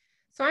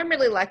 So I'm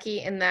really lucky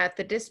in that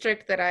the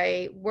district that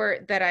I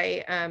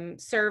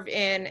serve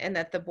in, and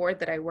that the board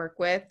that I work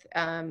with,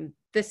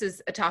 this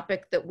is a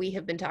topic that we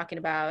have been talking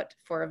about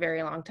for a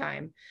very long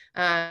time.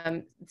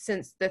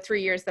 Since the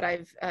 3 years that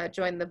I've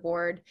joined the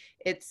board,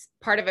 it's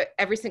part of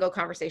every single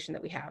conversation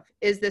that we have.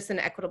 Is this an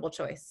equitable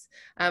choice?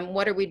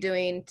 What are we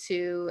doing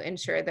to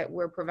ensure that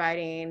we're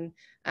providing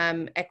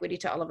equity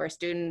to all of our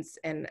students?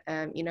 And,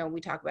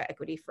 we talk about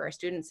equity for our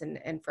students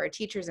and for our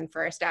teachers and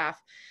for our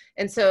staff.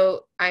 And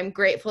so I'm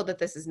grateful that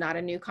this is not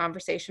a new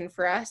conversation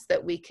for us,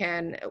 that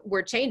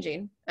we're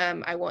changing.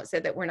 I won't say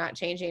that we're not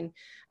changing.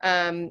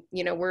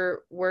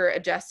 We're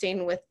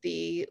adjusting with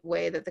the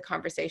way that the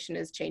conversation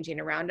is changing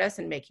around us,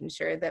 and making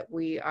sure that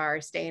we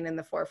are staying in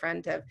the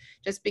forefront of,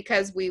 just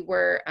because we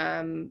were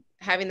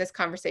having this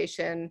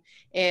conversation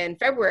in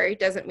February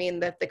doesn't mean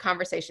that the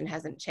conversation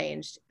hasn't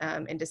changed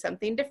into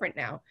something different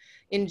now.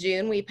 In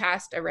June, we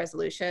passed a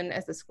resolution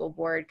as the school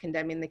board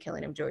condemning the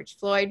killing of George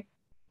Floyd.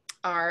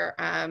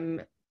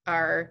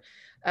 Our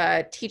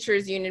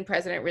teachers union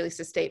president released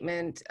a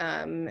statement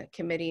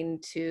committing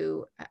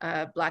to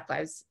Black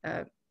Lives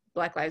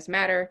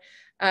Matter.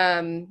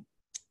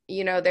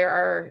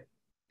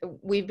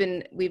 We've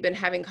been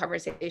having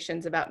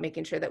conversations about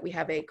making sure that we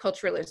have a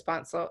culturally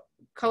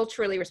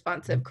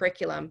responsive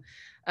curriculum,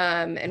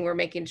 and we're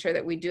making sure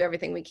that we do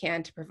everything we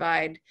can to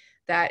provide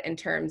that in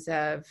terms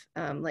of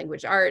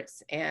language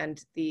arts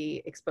and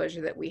the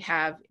exposure that we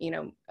have.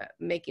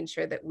 Making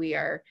sure that we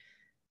are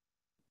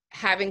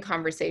having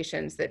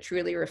conversations that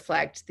truly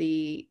reflect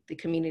the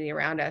community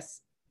around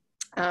us.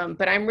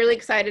 But I'm really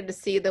excited to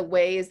see the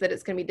ways that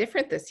it's going to be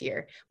different this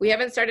year. We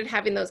haven't started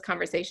having those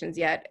conversations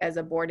yet as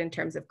a board in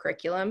terms of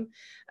curriculum,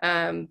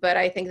 but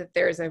I think that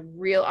there's a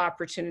real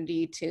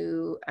opportunity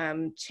to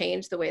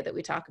change the way that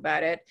we talk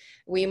about it.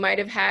 We might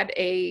have had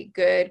a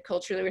good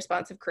culturally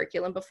responsive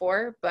curriculum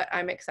before, but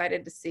I'm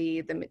excited to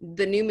see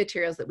the new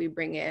materials that we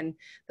bring in,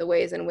 the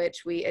ways in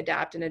which we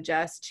adapt and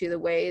adjust to the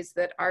ways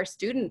that our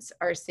students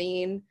are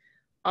seeing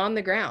on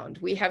the ground.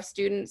 We have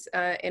students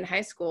in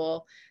high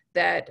school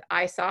that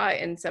I saw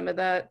in some of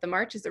the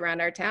marches around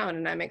our town,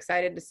 and I'm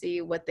excited to see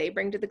what they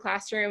bring to the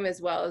classroom,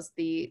 as well as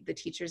the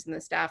teachers and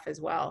the staff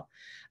as well.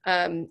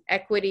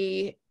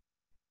 Equity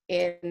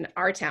in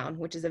our town,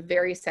 which is a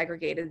very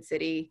segregated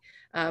city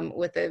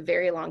with a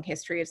very long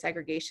history of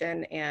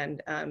segregation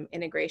and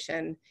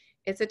integration,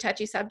 it's a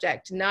touchy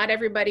subject. Not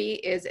everybody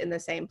is in the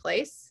same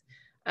place.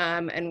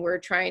 And we're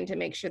trying to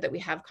make sure that we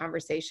have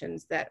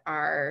conversations that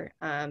are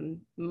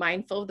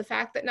mindful of the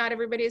fact that not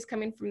everybody is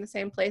coming from the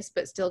same place,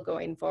 but still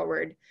going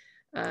forward.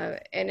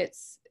 And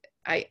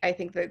I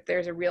think that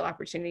there's a real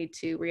opportunity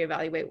to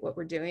reevaluate what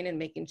we're doing, and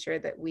making sure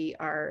that we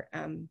are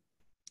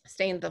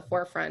staying at the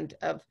forefront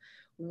of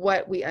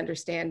what we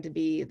understand to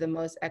be the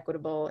most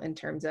equitable in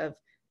terms of,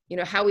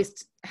 how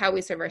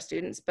we serve our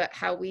students, but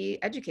how we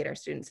educate our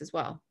students as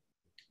well.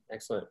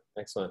 Excellent,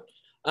 excellent.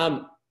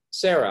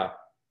 Sara,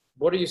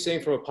 what are you seeing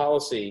from a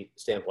policy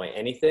standpoint?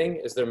 Anything?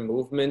 Is there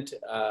movement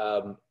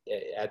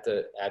at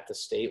the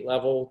state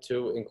level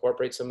to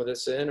incorporate some of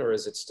this in, or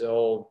is it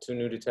still too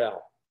new to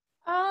tell?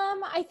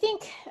 I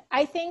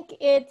think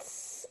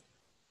it's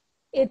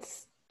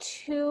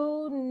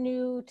too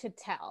new to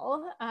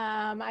tell.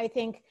 I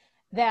think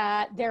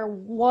that there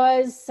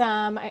was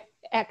some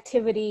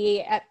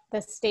activity at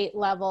the state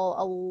level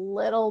a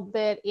little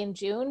bit in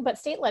June, but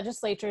state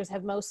legislatures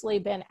have mostly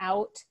been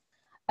out,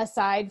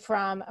 aside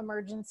from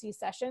emergency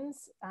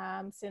sessions,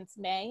 since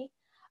May.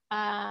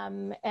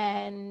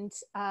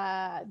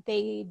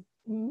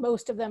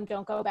 Most of them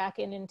don't go back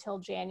in until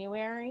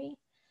January.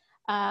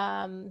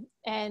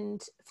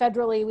 And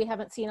federally, we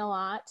haven't seen a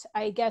lot.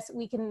 I guess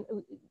we can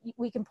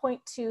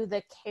point to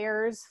the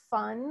CARES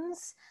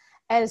funds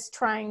as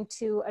trying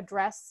to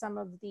address some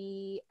of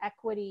the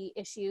equity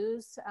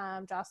issues.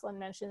 Jocelyn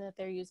mentioned that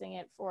they're using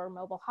it for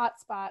mobile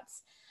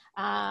hotspots,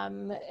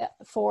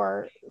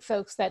 for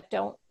folks that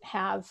don't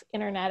have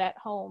internet at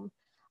home.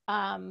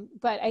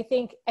 But I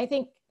think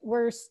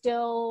we're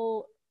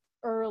still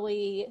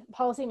early.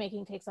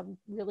 Policymaking takes a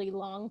really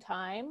long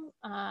time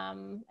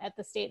at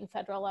the state and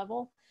federal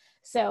level.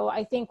 So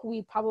I think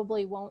we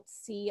probably won't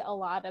see a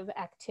lot of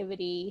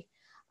activity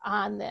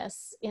on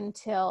this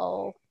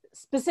until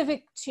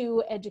specific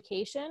to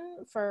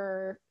education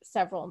for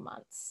several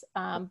months.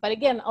 But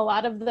again, a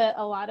lot of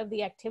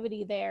the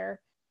activity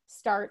there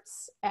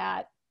starts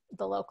at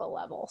the local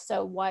level.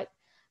 So what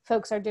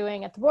folks are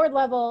doing at the board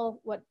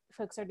level, what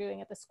folks are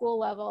doing at the school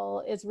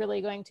level is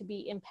really going to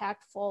be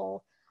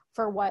impactful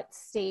for what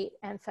state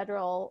and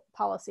federal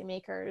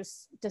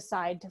policymakers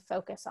decide to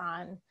focus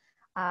on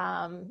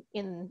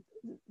in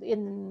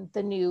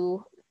the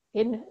new,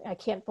 I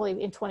can't believe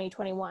in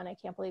 2021, I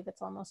can't believe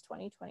it's almost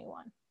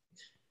 2021.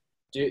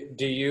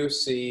 Do you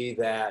see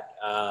that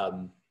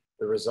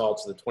the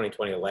results of the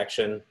 2020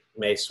 election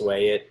may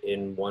sway it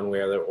in one way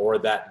or the other, or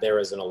that there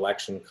is an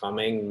election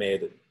coming?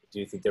 Do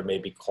you think there may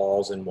be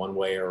calls in one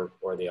way or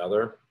the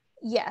other?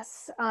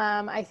 Yes,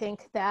 I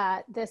think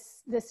that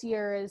this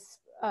year is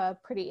a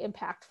pretty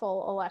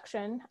impactful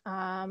election,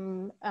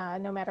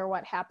 no matter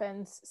what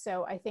happens.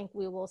 So I think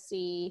we will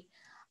see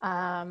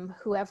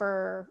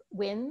whoever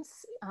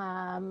wins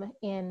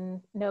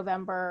in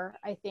November,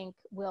 I think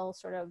will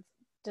sort of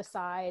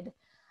decide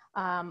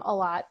a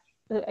lot.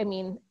 I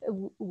mean,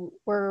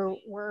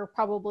 we're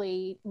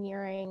probably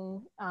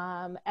nearing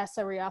SIIA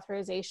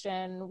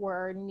reauthorization.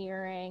 We're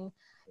nearing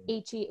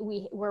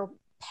we're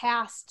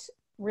past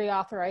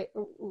reauthorize.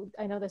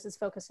 I know this is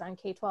focused on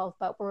K-12,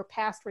 but we're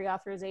past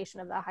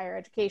reauthorization of the Higher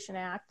Education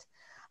Act.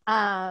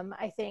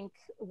 I think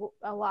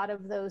a lot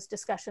of those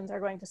discussions are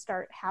going to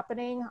start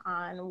happening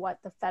on what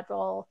the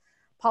federal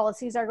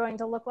policies are going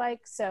to look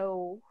like.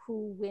 So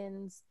who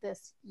wins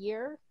this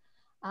year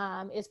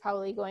is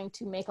probably going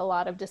to make a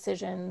lot of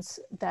decisions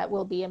that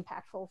will be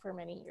impactful for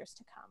many years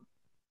to come.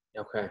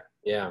 Okay,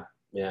 yeah,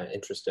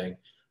 interesting.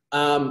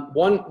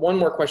 One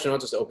more question, I'll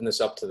just open this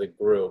up to the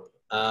group.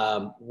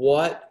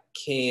 What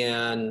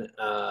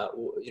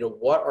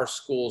are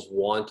schools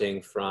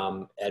wanting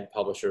from ed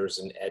publishers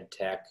and ed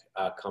tech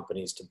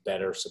companies to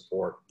better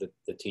support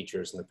the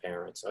teachers and the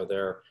parents? Are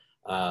there,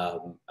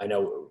 I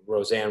know,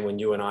 Rosanne, when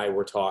you and I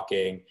were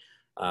talking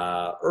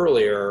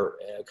earlier,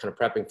 kind of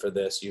prepping for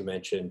this, you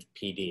mentioned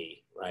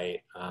PD,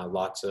 right?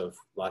 Lots of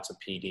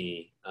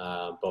PD,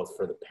 both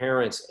for the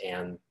parents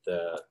and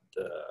the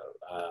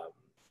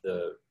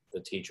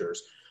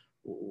teachers.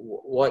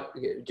 What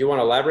do you want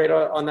to elaborate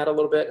on that a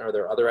little bit? Are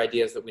there other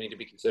ideas that we need to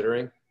be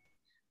considering?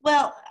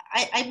 Well,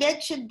 I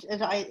mentioned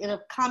in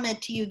a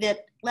comment to you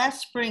that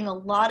last spring, a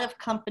lot of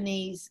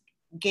companies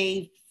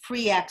gave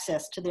free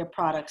access to their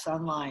products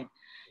online.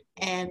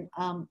 And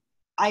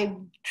I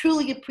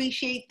truly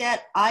appreciate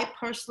that. I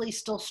personally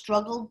still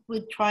struggled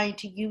with trying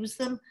to use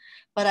them,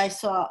 but I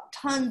saw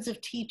tons of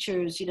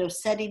teachers,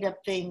 setting up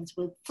things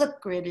with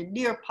Flipgrid and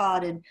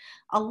Nearpod and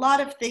a lot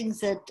of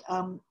things that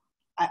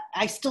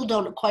I still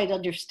don't quite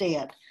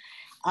understand.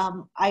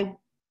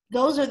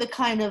 Those are the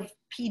kind of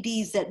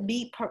PDs that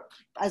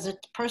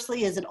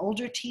personally as an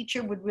older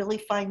teacher would really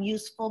find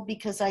useful,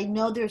 because I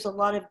know there's a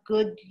lot of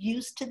good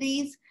use to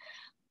these,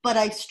 but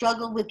I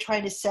struggle with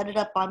trying to set it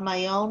up on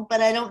my own,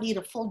 but I don't need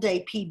a full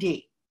day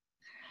PD.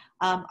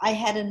 I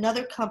had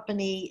another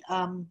company,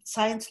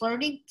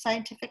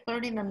 Scientific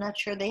Learning, I'm not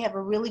sure, they have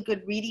a really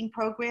good reading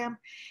program,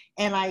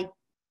 and I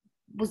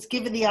was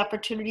given the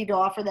opportunity to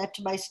offer that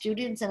to my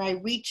students, and I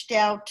reached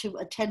out to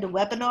attend a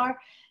webinar,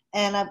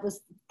 and it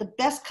was the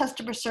best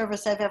customer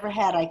service I've ever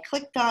had. I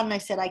clicked on and I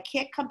said, I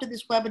can't come to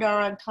this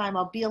webinar on time,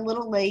 I'll be a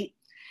little late.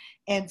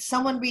 And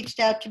someone reached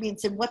out to me and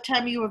said, what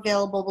time are you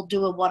available? We'll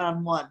do a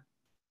one-on-one.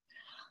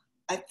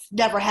 It's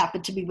never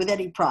happened to me with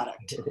any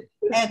product.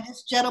 And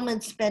this gentleman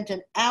spent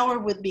an hour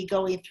with me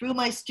going through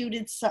my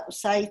students'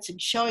 sites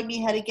and showing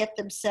me how to get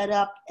them set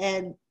up,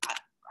 and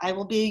I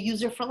will be a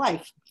user for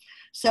life.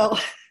 So,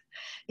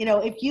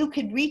 if you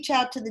could reach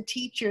out to the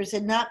teachers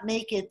and not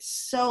make it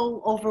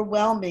so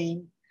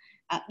overwhelming,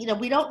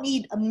 we don't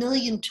need a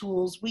million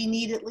tools. We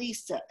need at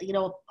least, a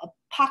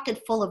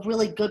pocket full of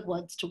really good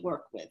ones to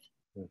work with.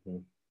 Mm-hmm.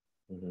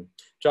 Mm-hmm.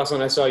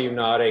 Jocelyn, I saw you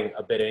nodding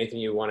a bit. Anything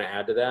you want to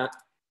add to that?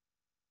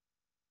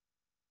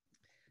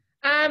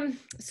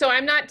 So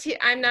I'm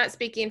not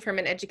speaking from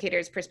an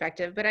educator's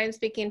perspective, but I'm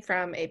speaking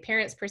from a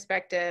parent's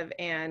perspective,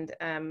 and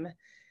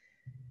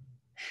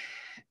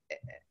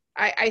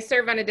I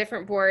serve on a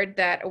different board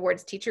that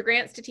awards teacher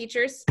grants to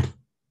teachers.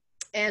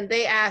 And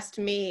they asked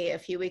me a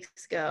few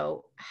weeks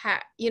ago,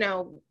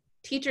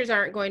 teachers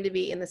aren't going to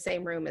be in the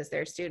same room as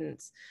their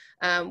students.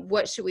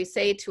 What should we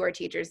say to our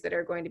teachers that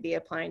are going to be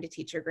applying to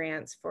teacher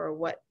grants for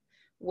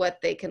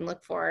what they can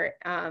look for?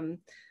 I'm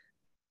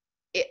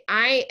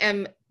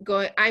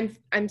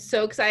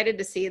so excited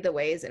to see the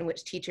ways in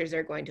which teachers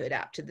are going to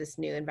adapt to this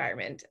new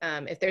environment.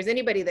 If there's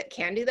anybody that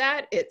can do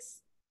that, it's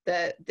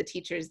the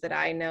teachers that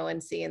I know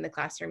and see in the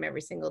classroom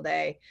every single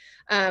day.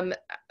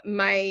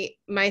 My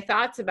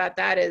thoughts about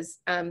that is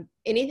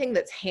anything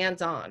that's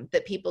hands-on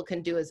that people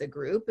can do as a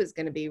group is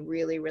going to be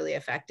really, really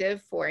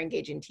effective for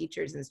engaging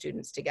teachers and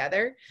students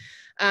together.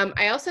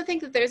 I also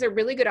think that there's a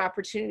really good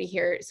opportunity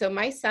here. So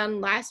my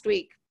son last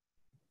week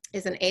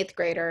is an 8th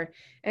grader,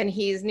 and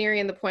he's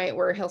nearing the point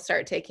where he'll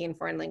start taking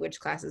foreign language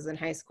classes in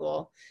high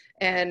school.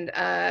 And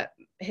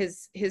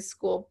his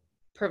school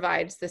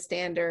provides the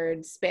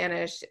standard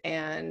Spanish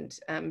and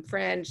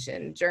French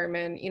and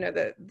German, you know,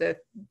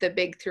 the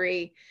big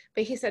three.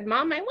 But he said,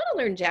 Mom, I want to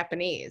learn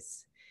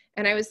Japanese.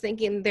 And I was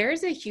thinking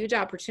there's a huge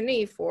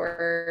opportunity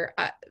for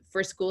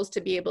schools to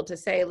be able to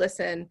say,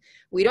 listen,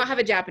 we don't have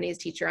a Japanese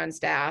teacher on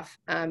staff,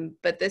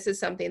 but this is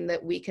something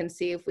that we can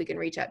see if we can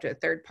reach out to a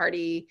third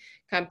party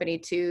company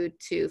to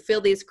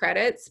fill these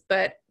credits,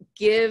 but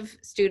give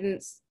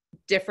students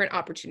different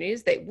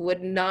opportunities they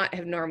would not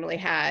have normally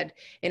had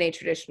in a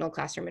traditional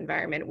classroom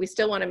environment. We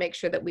still want to make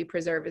sure that we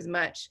preserve as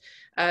much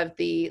of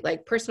the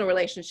personal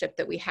relationship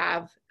that we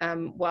have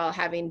while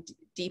having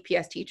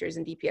DPS teachers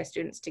and DPS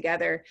students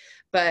together.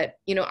 But,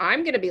 you know,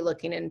 I'm going to be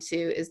looking into,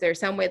 is there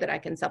some way that I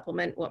can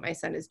supplement what my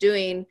son is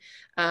doing?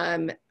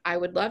 I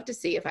would love to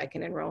see if I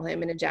can enroll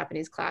him in a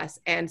Japanese class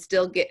and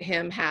still get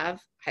him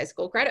have high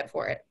school credit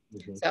for it.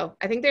 Mm-hmm. So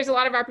I think there's a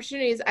lot of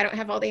opportunities. I don't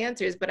have all the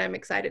answers, but I'm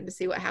excited to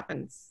see what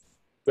happens.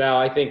 Well,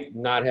 I think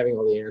not having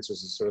all the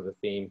answers is sort of the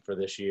theme for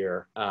this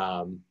year.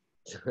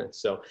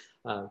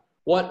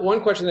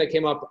 One question that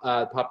came up,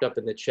 popped up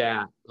in the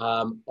chat,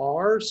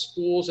 are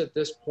schools at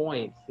this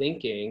point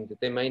thinking that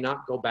they may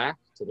not go back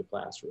to the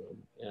classroom?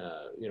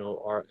 You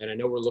know, and I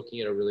know we're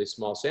looking at a really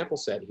small sample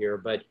set here,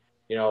 but,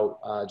 you know,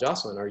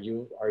 Jocelyn, are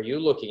you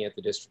looking at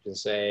the district and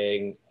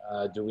saying,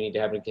 do we need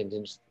to have a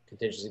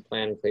contingency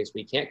plan in case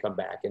we can't come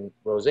back? And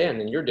Rosanne,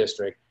 in your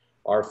district,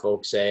 are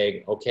folks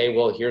saying, okay,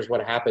 well, here's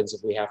what happens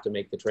if we have to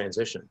make the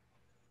transition?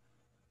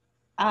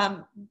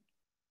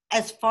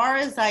 As far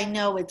as I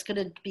know, it's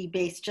going to be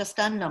based just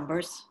on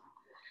numbers.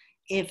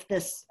 If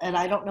this, and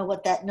I don't know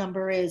what that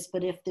number is,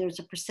 but if there's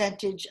a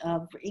percentage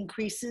of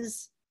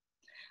increases,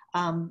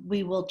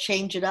 we will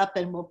change it up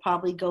and we'll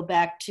probably go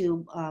back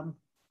to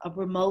a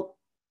remote.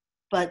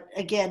 But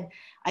again,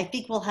 I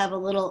think we'll have a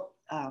little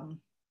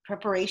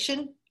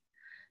preparation.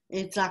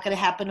 It's not going to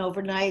happen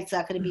overnight. It's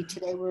not going to be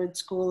today we're in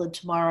school and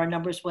tomorrow our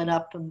numbers went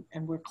up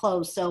and we're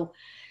closed. So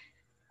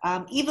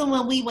even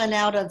when we went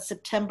out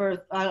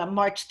on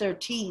March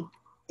 13th,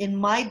 in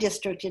my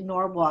district in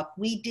Norwalk,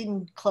 we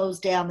didn't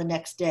close down the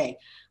next day.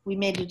 We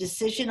made a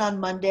decision on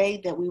Monday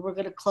that we were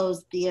going to close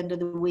at the end of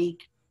the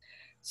week.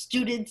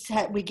 Students,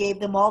 we gave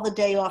them all the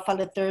day off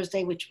on a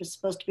Thursday, which was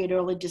supposed to be an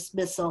early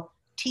dismissal.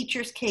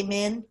 Teachers came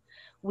in.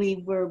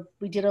 We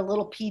did a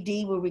little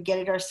PD where we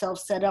get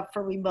ourselves set up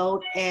for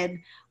remote, and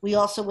we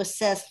also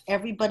assessed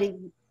everybody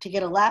to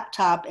get a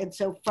laptop. And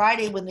so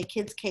Friday, when the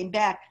kids came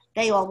back,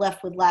 they all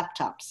left with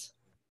laptops.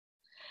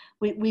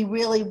 We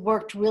really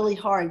worked really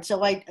hard.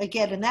 So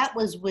and that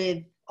was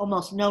with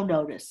almost no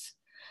notice.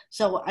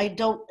 So I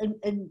don't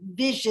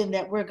envision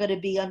that we're going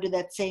to be under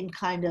that same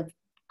kind of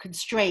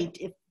constraint.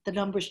 If the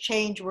numbers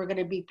change, we're going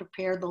to be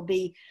prepared. There'll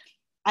be,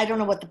 I don't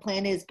know what the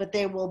plan is, but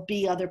there will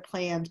be other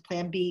plans,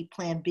 plan B,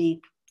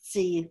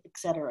 C,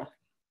 etc.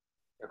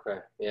 Okay,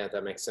 yeah,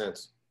 that makes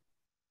sense.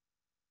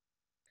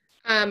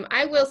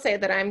 I will say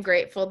that I'm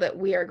grateful that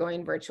we are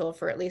going virtual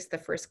for at least the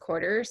first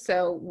quarter,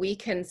 so we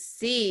can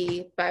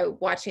see by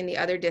watching the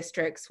other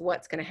districts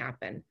what's going to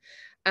happen.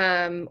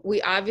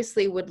 We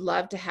obviously would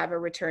love to have a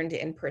return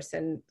to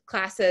in-person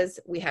classes.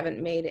 We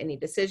haven't made any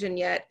decision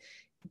yet.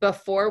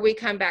 Before we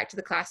come back to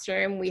the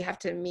classroom, we have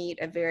to meet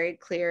a very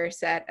clear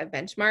set of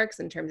benchmarks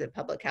in terms of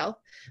public health.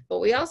 But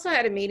we also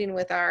had a meeting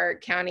with our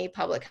county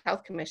public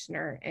health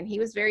commissioner, and he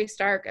was very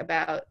stark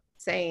about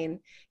saying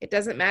it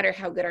doesn't matter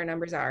how good our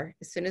numbers are.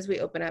 As soon as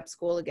we open up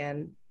school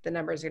again, the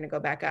numbers are going to go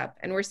back up.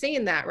 And we're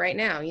seeing that right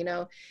now. You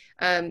know,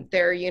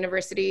 there are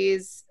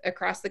universities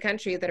across the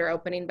country that are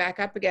opening back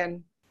up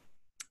again,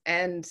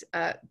 and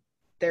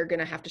they're going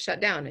to have to shut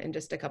down in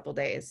just a couple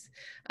days.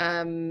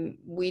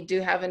 We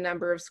do have a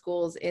number of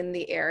schools in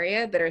the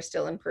area that are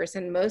still in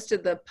person. Most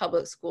of the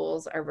public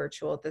schools are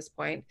virtual at this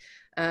point.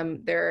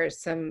 There are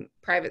some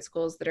private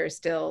schools that are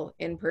still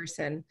in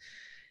person.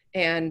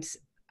 And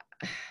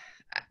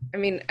I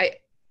mean, I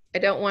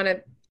don't want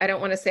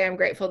to say I'm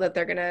grateful that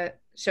they're going to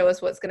show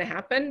us what's going to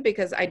happen,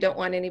 because I don't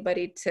want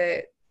anybody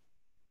to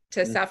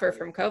suffer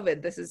from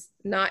COVID. This is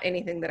not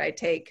anything that I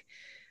take.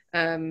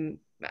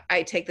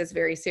 I take this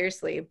very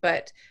seriously,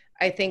 but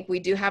I think we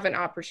do have an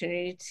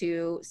opportunity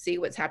to see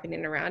what's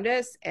happening around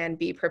us and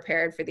be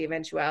prepared for the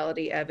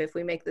eventuality of, if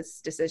we make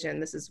this decision,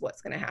 this is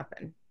what's going to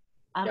happen.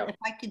 Yep. If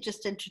I could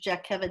just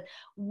interject, Kevin,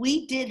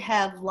 we did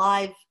have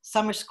live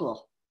summer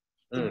school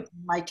in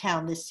my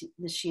town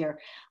this year,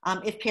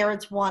 if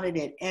parents wanted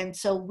it. And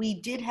so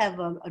we did have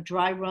a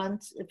dry run,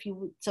 if you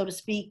would, so to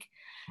speak,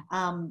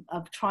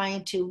 of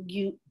trying to,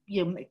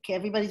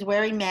 everybody's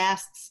wearing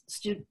masks.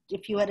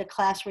 If you had a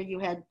class where you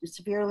had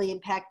severely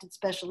impacted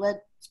special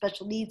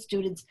needs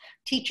students,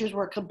 teachers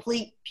were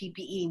complete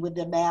PPE with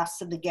the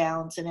masks and the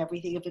gowns and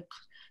everything if a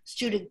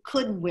student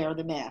couldn't wear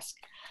the mask.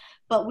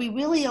 But we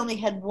really only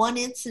had one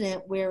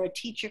incident where a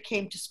teacher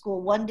came to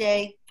school one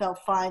day, felt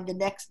fine,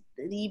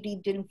 the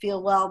evening didn't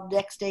feel well,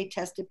 next day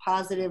tested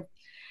positive.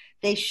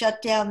 They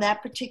shut down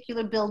that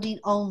particular building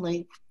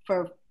only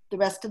for the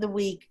rest of the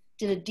week,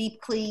 did a deep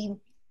clean,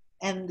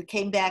 and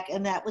came back,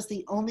 and that was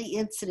the only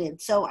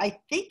incident. So I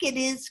think it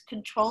is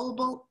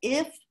controllable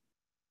if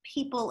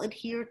people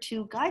adhere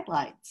to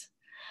guidelines.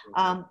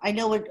 I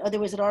know there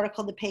was an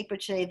article in the paper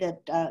today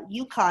that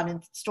UConn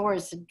and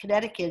stores in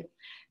Connecticut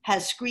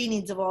has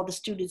screenings of all the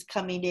students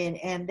coming in,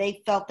 and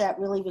they felt that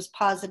really was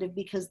positive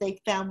because they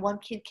found one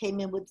kid came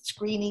in with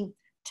screening,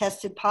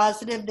 tested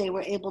positive. They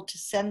were able to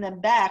send them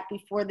back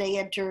before they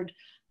entered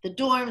the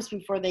dorms,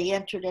 before they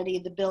entered any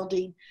of the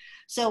building.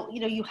 So, you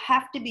know, you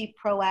have to be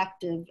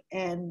proactive.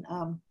 And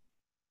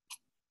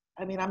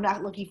I mean, I'm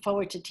not looking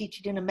forward to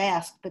teaching in a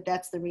mask, but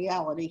that's the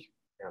reality.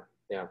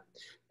 Yeah.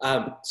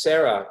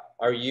 Sara,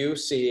 are you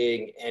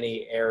seeing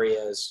any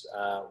areas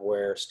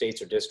where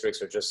states or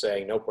districts are just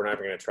saying, nope, we're not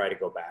going to try to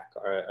go back?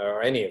 Or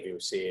are any of you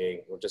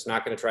seeing, we're just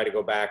not going to try to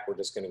go back, we're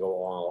just going to go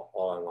all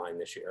online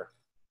this year?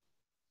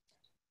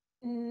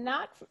 I'm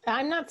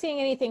not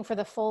seeing anything for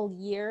the full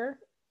year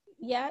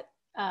yet,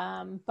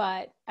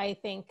 but I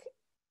think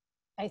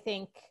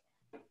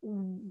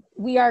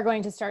we are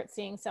going to start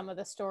seeing some of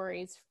the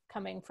stories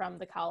coming from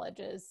the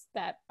colleges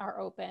that are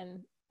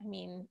open. I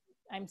mean,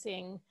 I'm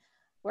seeing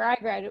where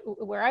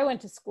I went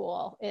to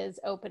school is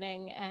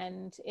opening,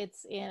 and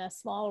it's in a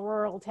small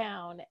rural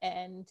town.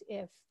 And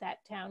if that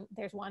town,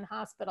 there's one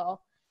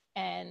hospital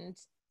and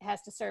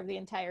has to serve the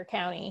entire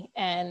county,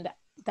 and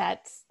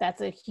that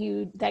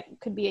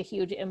could be a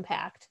huge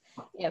impact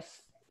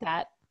if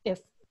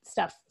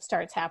stuff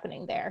starts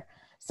happening there.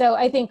 So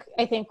I think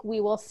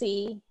we will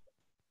see,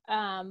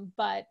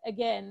 but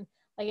again,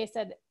 like I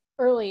said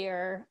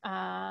earlier,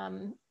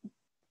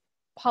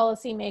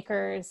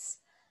 policymakers,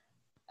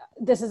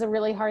 this is a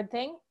really hard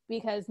thing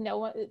because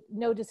no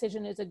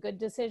decision is a good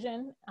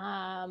decision.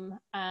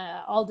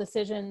 All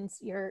decisions,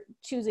 you're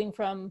choosing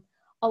from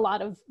a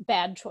lot of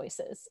bad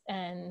choices,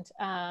 and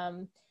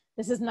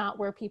this is not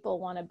where people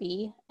want to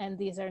be, and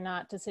these are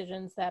not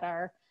decisions that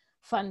are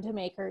fun to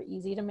make or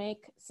easy to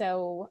make.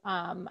 So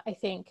I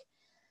think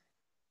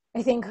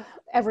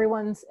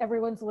everyone's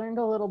learned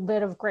a little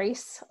bit of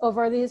grace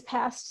over these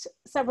past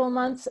several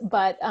months,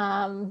 but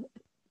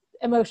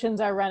emotions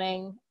are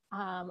running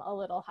a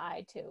little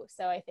high too.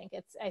 So I think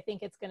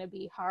it's going to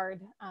be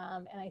hard,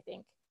 and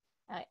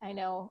I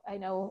know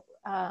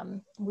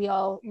we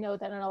all know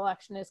that an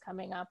election is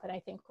coming up, and I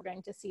think we're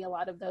going to see a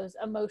lot of those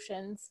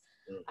emotions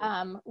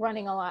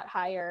running a lot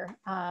higher,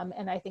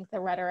 and I think the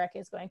rhetoric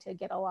is going to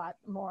get a lot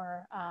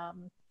more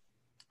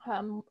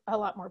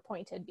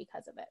pointed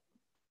because of it.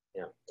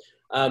 Yeah.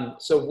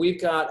 So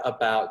we've got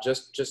about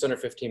just under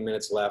 15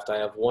 minutes left. I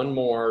have one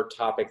more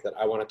topic that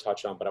I want to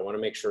touch on, but I want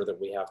to make sure that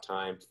we have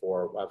time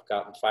for, I've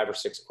gotten 5 or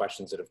 6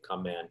 questions that have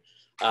come in.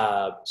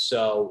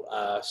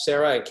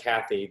 Sara and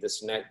Kathy,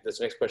 this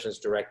next question is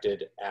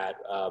directed at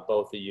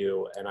both of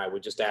you, and I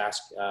would just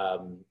ask,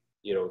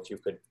 if you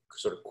could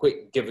sort of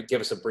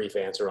give us a brief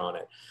answer on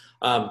it.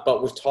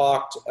 But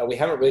we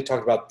haven't really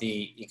talked about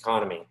the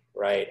economy,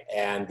 right?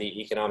 And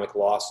the economic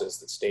losses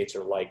that states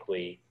are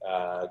likely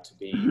to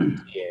be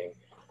seeing.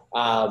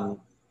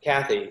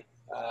 Kathy,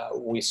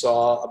 we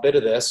saw a bit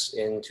of this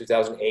in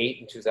 2008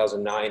 and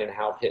 2009 and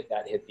how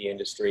that hit the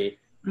industry.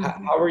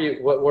 How are you,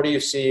 what are you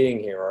seeing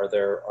here? Are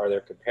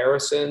there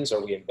comparisons?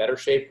 Are we in better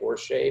shape,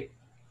 worse shape?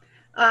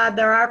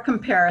 There are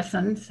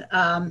comparisons.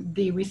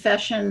 The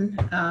recession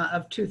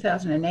of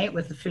 2008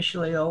 was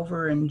officially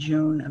over in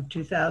June of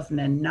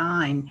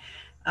 2009.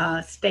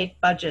 State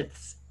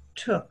budgets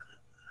took,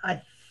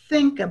 I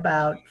think,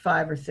 about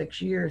 5 or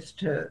 6 years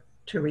to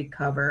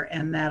recover,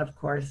 and that, of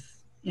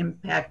course,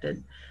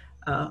 impacted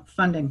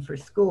funding for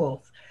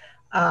schools.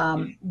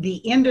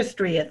 The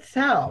industry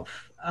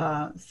itself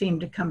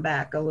seemed to come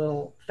back a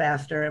little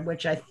faster,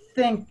 which I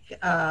think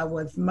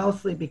was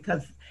mostly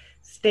because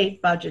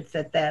state budgets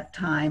at that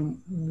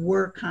time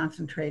were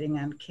concentrating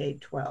on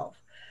K-12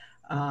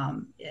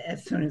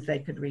 as soon as they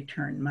could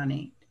return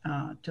money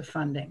to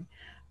funding.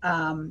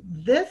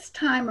 This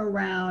time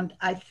around,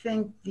 I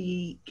think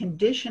the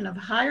condition of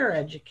higher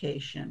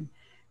education,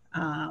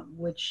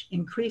 which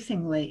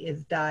increasingly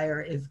is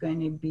dire, is going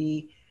to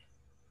be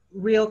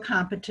real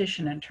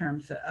competition in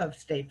terms of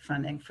state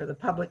funding for the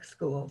public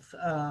schools.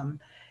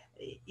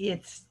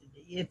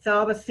 It's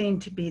always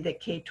seemed to be that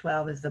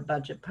K-12 is a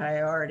budget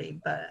priority,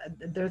 but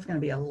there's going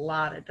to be a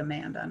lot of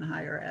demand on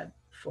higher ed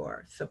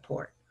for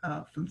support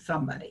from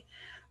somebody.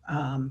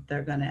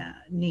 They're going to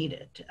need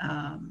it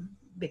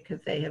because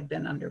they have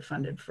been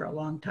underfunded for a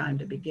long time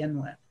to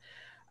begin with.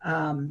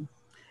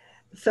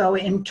 So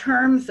in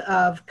terms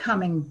of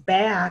coming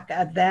back,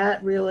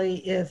 that really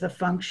is a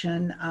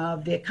function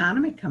of the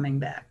economy coming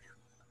back.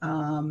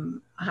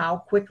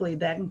 How quickly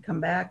that can come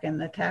back and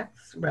the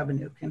tax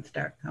revenue can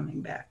start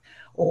coming back,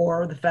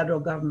 or the federal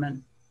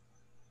government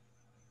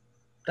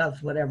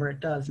does whatever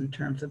it does in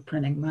terms of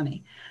printing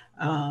money.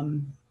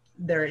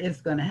 There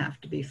is going to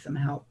have to be some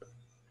help.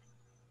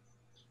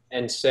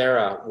 And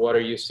Sara, what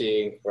are you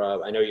seeing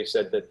from, I know you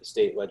said that the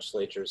state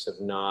legislatures have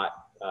not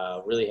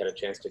really had a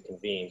chance to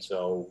convene,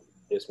 so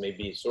this may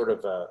be sort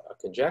of a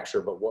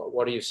conjecture, but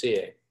what are you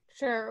seeing?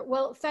 Sure.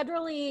 Well,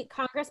 federally,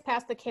 Congress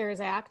passed the CARES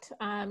Act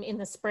in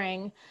the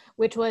spring,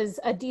 which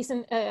was a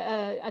decent,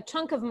 a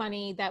chunk of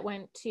money that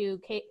went to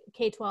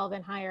K-12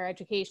 and higher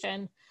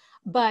education.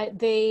 but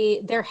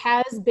there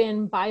has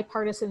been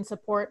bipartisan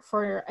support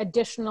for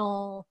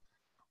additional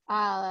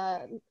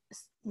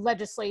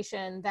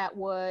legislation that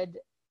would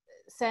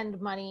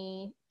send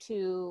money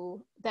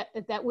to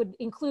that would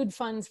include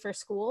funds for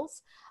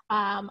schools.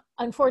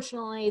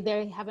 Unfortunately,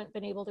 they haven't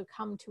been able to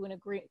come to an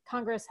agreement.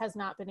 Congress has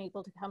not been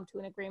able to come to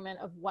an agreement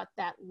of what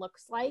that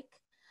looks like,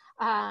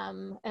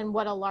 and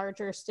what a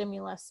larger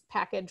stimulus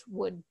package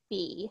would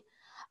be.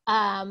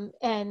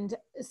 And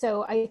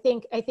so I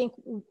think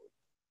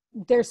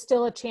there's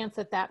still a chance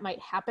that might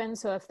happen.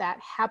 So if that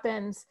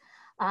happens,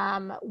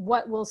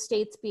 what will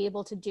states be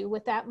able to do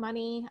with that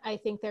money? I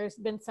think there's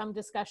been some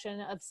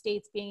discussion of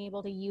states being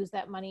able to use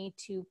that money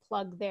to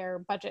plug their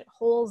budget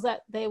holes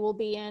that they will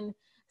be in.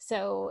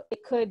 So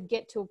it could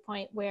get to a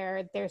point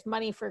where there's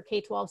money for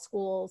K-12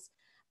 schools,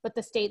 but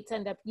the states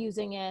end up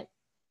using it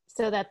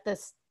so that the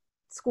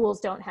schools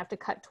don't have to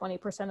cut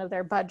 20% of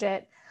their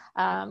budget.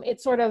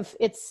 It's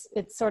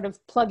sort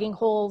of plugging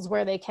holes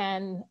where they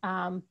can,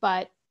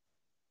 but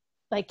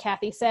like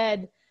Kathy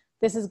said,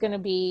 this is going to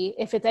be,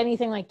 if it's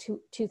anything like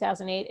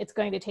 2008, it's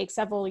going to take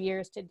several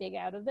years to dig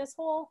out of this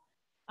hole.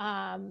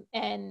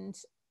 And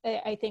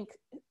I think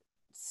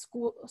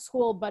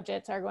school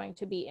budgets are going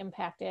to be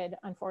impacted,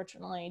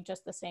 unfortunately,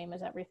 just the same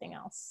as everything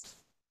else.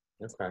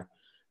 Okay.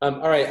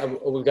 All right,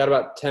 we've got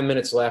about 10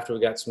 minutes left.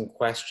 We've got some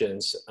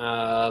questions.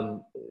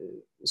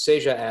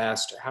 Seja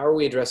asked, how are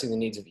we addressing the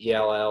needs of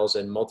ELLs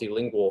and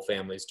multilingual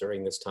families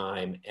during this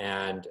time?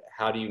 And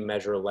how do you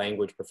measure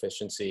language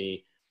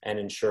proficiency and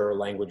ensure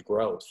language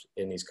growth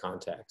in these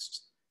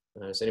contexts?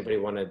 Does anybody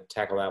want to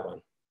tackle that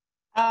one?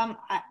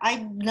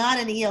 I'm not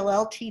an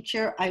ELL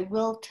teacher. I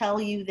will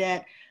tell you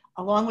that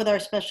along with our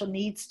special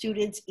needs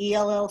students,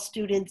 ELL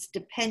students,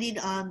 depending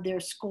on their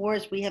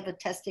scores, we have a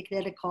testing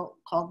technique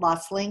called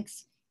Lost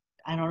Links.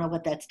 I don't know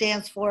what that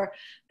stands for,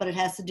 but it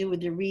has to do with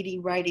their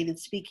reading, writing, and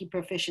speaking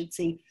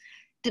proficiency.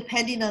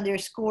 Depending on their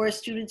scores,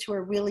 students who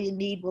are really in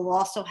need will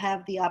also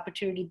have the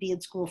opportunity to be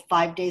in school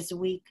 5 days a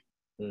week,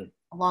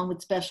 along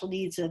with special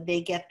needs, and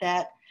they get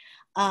that.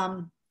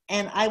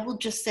 And I will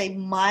just say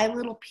my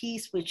little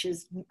piece, which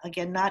is,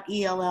 again, not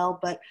ELL,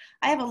 but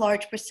I have a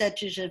large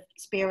percentage of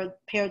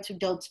parents who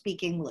don't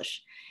speak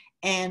English.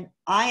 And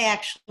I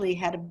actually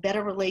had a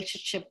better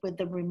relationship with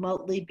them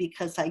remotely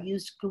because I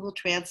used Google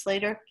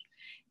Translator.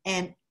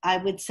 And I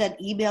would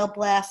send email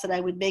blasts and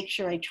I would make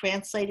sure I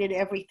translated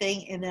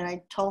everything. And then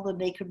I told them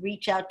they could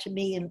reach out to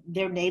me in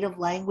their native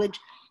language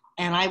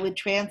and I would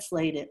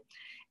translate it.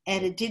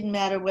 And it didn't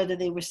matter whether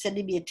they were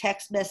sending me a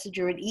text message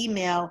or an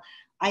email.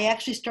 I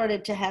actually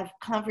started to have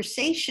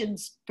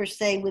conversations, per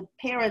se, with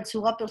parents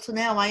who up until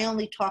now, I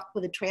only talked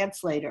with a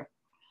translator.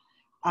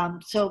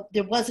 So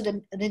there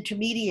wasn't an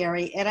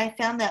intermediary. And I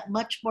found that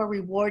much more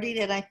rewarding.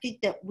 And I think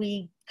that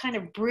we kind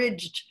of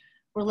bridged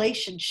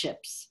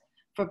relationships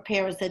for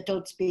parents that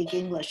don't speak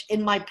English,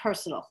 in my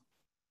personal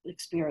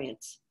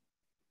experience.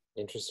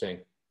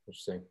 Interesting.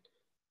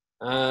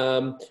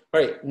 All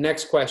right,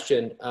 next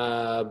question.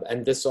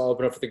 And this I'll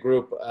open up for the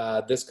group.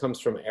 This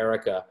comes from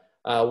Erica.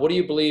 What do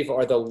you believe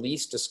are the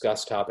least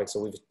discussed topics? So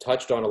we've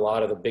touched on a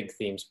lot of the big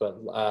themes,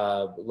 but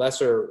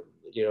lesser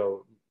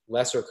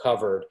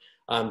covered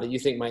that you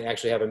think might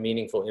actually have a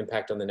meaningful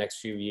impact on the next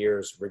few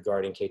years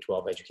regarding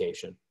K-12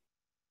 education?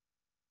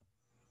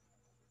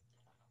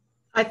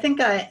 I think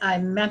I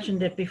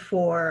mentioned it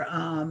before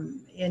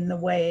in the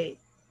way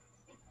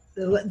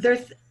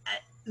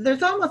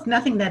there's almost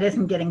nothing that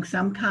isn't getting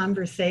some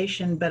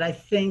conversation, but I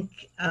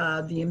think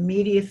the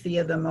immediacy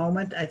of the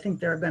moment, I think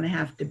there are going to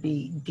have to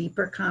be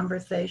deeper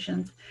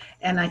conversations.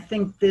 And I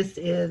think this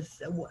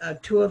is,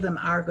 two of them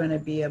are going to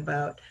be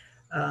about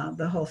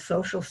the whole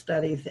social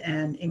studies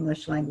and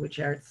English language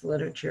arts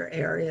literature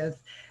areas.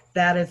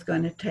 That is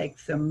going to take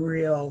some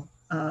real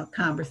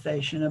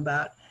conversation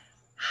about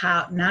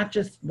how, not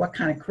just what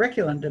kind of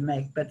curriculum to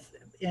make, but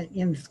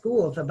in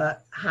schools about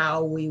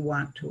how we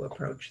want to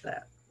approach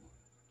that.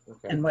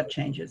 Okay. And what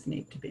changes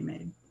need to be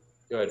made.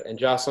 Good. And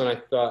Jocelyn,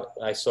 I thought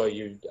I saw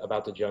you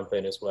about to jump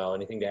in as well.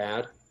 Anything to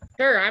add?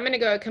 Sure. I'm going to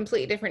go a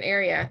completely different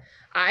area.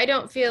 I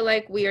don't feel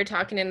like we are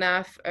talking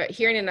enough,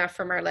 hearing enough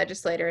from our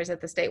legislators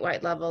at the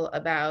statewide level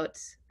about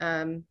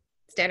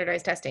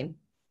standardized testing.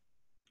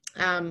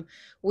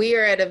 We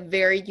are at a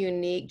very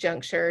unique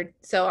juncture.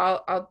 So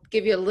I'll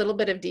give you a little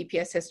bit of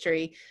DPS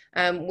history.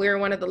 We're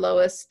one of the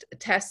lowest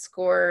test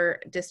score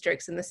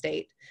districts in the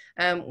state.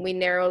 We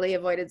narrowly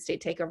avoided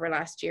state takeover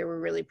last year. We're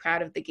really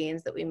proud of the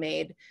gains that we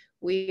made.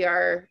 We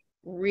are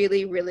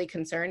really, really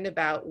concerned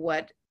about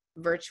what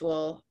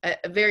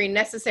a very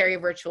necessary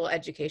virtual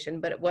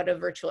education, but what a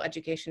virtual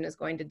education is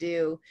going to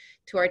do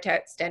to our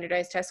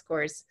standardized test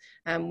scores.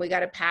 We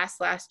got a pass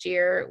last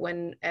year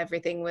when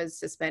everything was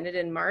suspended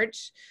in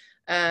March.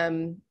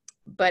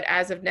 But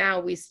as of now,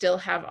 we still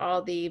have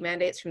all the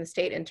mandates from the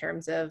state in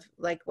terms of,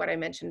 like what I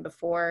mentioned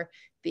before,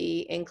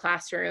 the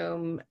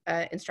in-classroom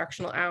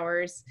instructional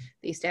hours,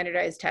 the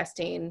standardized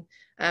testing.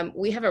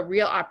 We have a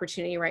real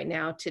opportunity right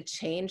now to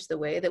change the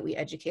way that we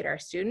educate our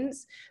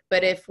students.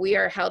 But if we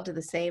are held to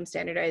the same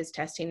standardized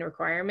testing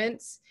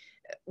requirements,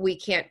 we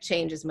can't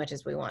change as much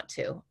as we want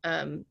to.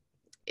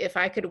 if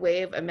I could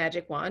wave a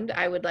magic wand,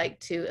 I would like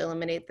to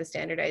eliminate the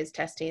standardized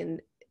testing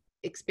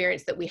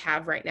experience that we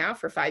have right now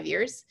for 5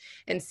 years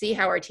and see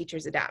how our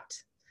teachers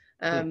adapt.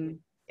 I'm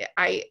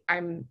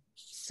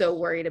so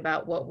worried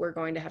about what we're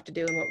going to have to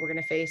do and what we're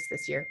going to face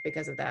this year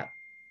because of that.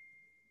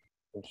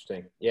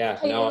 Interesting. Yeah.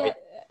 No.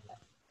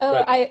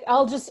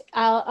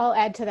 I'll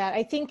add to that.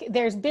 I think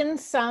there's been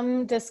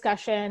some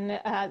discussion.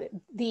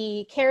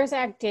 The CARES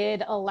Act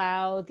did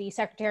allow the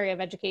Secretary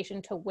of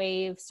Education to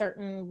waive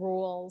certain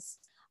rules.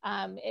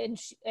 And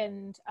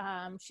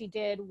she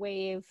did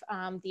waive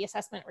the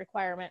assessment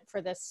requirement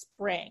for this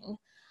spring.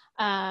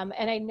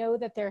 And I know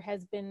that there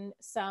has been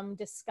some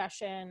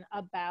discussion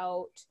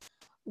about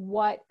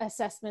what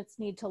assessments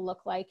need to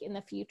look like in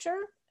the future,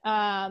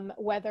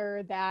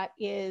 whether that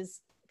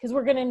is, because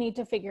we're going to need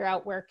to figure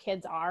out where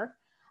kids are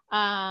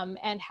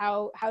and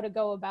how to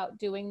go about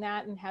doing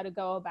that and how to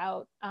go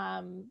about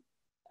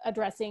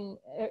addressing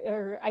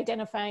or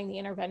identifying the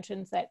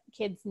interventions that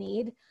kids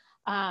need.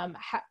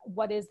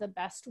 What is the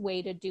best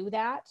way to do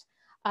that?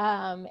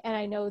 And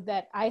I know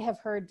that I have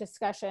heard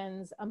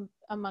discussions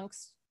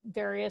amongst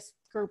diverse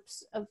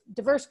groups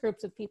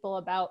of people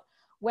about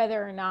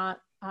whether or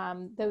not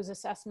those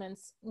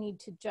assessments need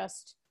to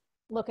just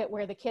look at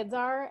where the kids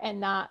are and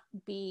not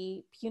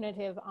be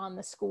punitive on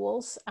the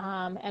schools,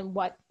 and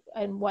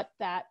what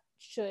that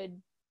should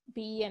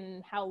be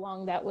and how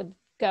long that would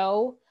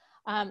go.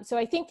 So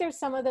I think there's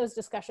some of those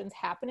discussions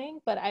happening,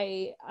 but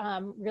I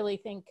really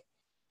think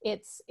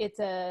it's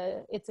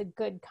a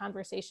good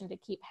conversation to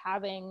keep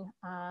having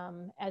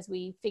as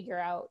we figure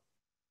out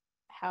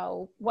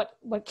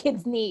what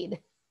kids need.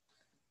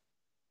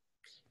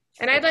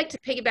 And I'd like to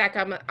piggyback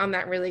on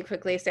that really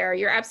quickly, Sarah.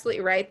 You're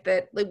absolutely right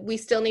that we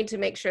still need to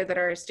make sure that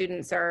our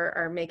students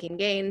are making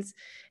gains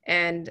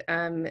and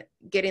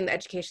getting the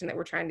education that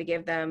we're trying to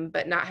give them,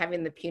 but not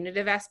having the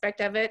punitive aspect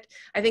of it.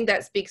 I think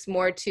that speaks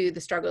more to the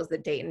struggles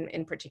that Dayton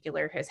in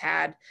particular has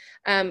had.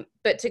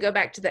 But to go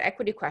back to the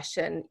equity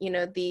question,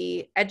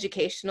 the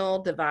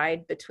educational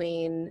divide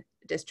between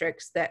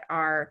districts that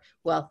are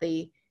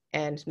wealthy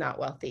and not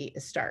wealthy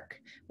is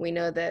stark. We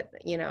know that,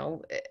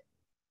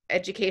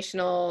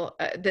 educational,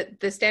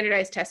 the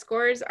standardized test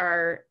scores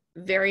are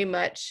very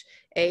much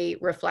a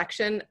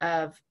reflection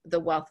of the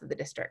wealth of the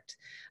district.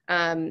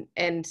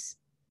 And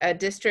a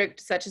district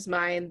such as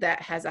mine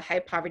that has a high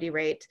poverty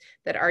rate,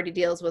 that already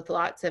deals with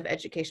lots of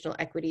educational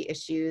equity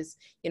issues,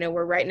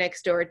 we're right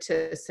next door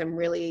to some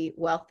really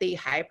wealthy,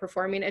 high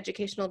performing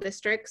educational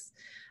districts.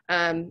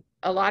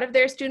 A lot of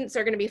their students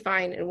are going to be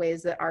fine in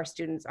ways that our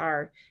students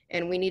are.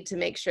 And we need to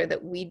make sure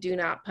that we do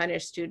not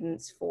punish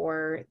students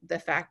for the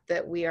fact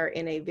that we are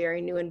in a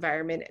very new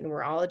environment and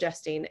we're all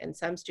adjusting, and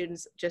some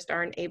students just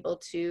aren't able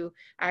to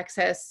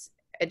access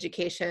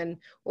education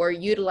or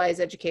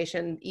utilize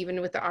education even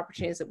with the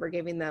opportunities that we're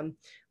giving them.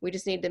 We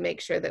just need to make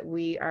sure that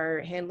we are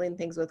handling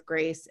things with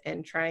grace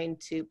and trying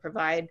to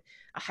provide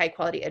a high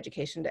quality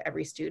education to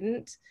every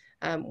student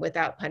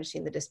without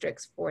punishing the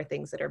districts for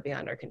things that are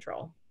beyond our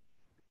control.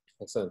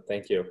 Excellent,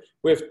 thank you.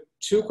 We have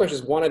two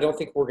questions. One, I don't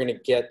think we're going to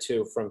get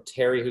to from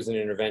Terry, who's an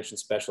intervention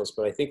specialist,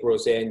 but I think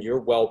Roseanne, you're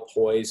well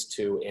poised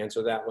to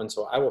answer that one.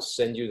 So I will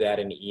send you that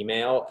in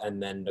email,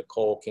 and then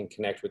Nicole can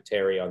connect with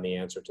Terry on the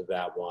answer to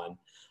that one.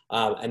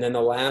 And then the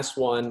last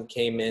one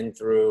came in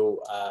through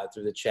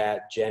the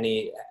chat.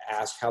 Jenny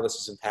asked how this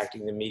is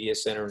impacting the media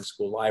center and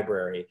school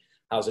library.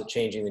 How's it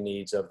changing the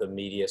needs of the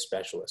media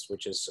specialist,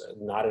 which is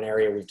not an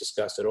area we've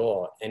discussed at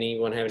all.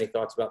 Anyone have any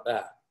thoughts about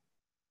that?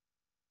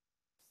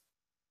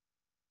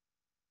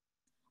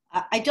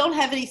 I don't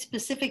have any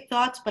specific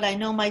thoughts, but I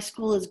know my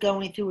school is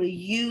going through a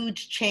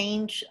huge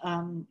change.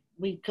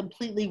 We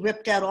completely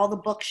ripped out all the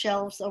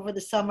bookshelves over the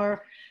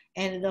summer,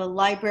 and the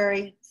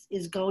library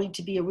is going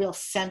to be a real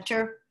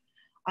center.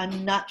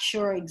 I'm not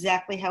sure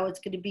exactly how it's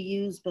going to be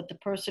used, but the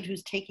person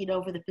who's taking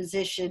over the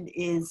position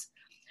is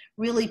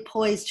really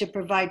poised to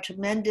provide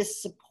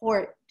tremendous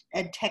support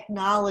and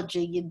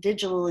technology and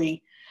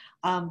digitally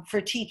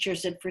for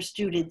teachers and for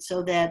students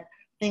so that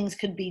things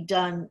could be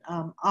done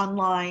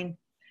online.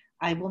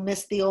 I will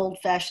miss the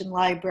old-fashioned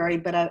library,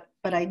 but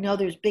I know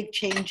there's big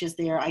changes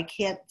there. I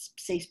can't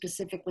say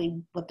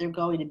specifically what they're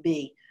going to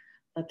be,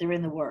 but they're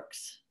in the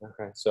works.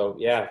 Okay, so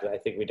yeah, I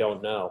think we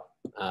don't know,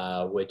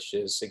 which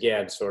is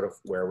again sort of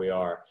where we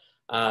are.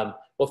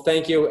 Well,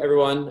 thank you,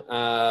 everyone.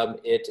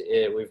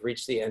 We've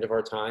reached the end of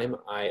our time.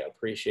 I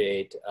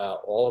appreciate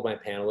all of my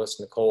panelists.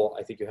 Nicole,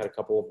 I think you had a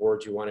couple of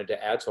words you wanted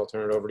to add, so I'll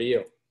turn it over to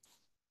you.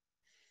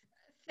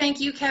 Thank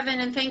you,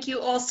 Kevin, and thank you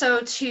also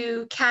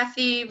to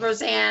Kathy,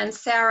 Roseanne,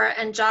 Sarah,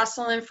 and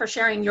Jocelyn for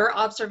sharing your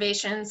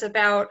observations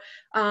about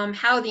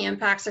how the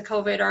impacts of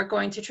COVID are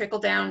going to trickle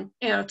down,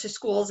 to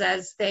schools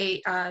as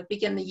they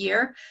begin the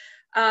year.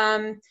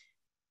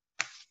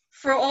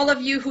 For all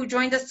of you who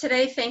joined us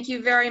today, thank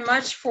you very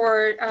much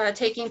for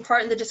taking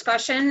part in the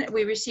discussion.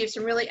 We received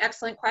some really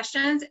excellent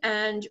questions,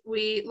 and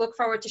we look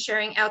forward to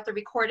sharing out the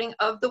recording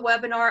of the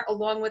webinar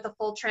along with a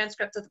full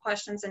transcript of the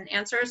questions and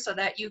answers so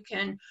that you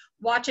can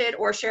watch it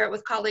or share it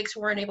with colleagues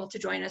who weren't able to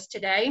join us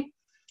today.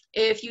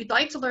 If you'd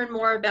like to learn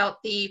more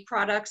about the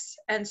products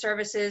and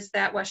services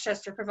that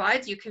Westchester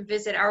provides, you can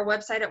visit our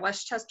website at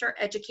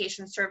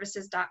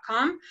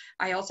westchestereducationservices.com.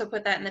 I also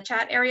put that in the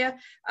chat area.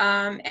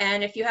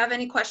 And if you have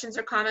any questions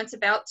or comments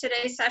about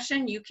today's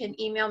session, you can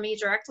email me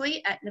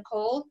directly at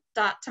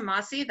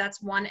nicole.tomasi,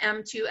 that's 1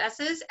 M 2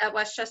 S's, at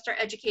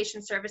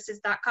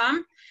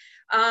westchestereducationservices.com.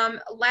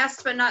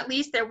 Last but not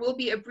least, there will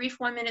be a brief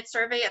 1-minute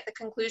survey at the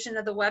conclusion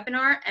of the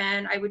webinar,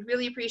 and I would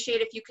really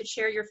appreciate if you could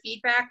share your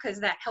feedback, because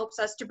that helps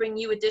us to bring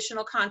you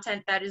additional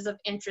content that is of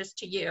interest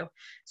to you.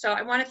 So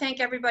I want to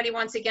thank everybody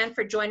once again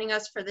for joining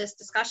us for this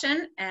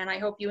discussion, and I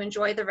hope you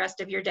enjoy the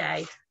rest of your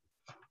day.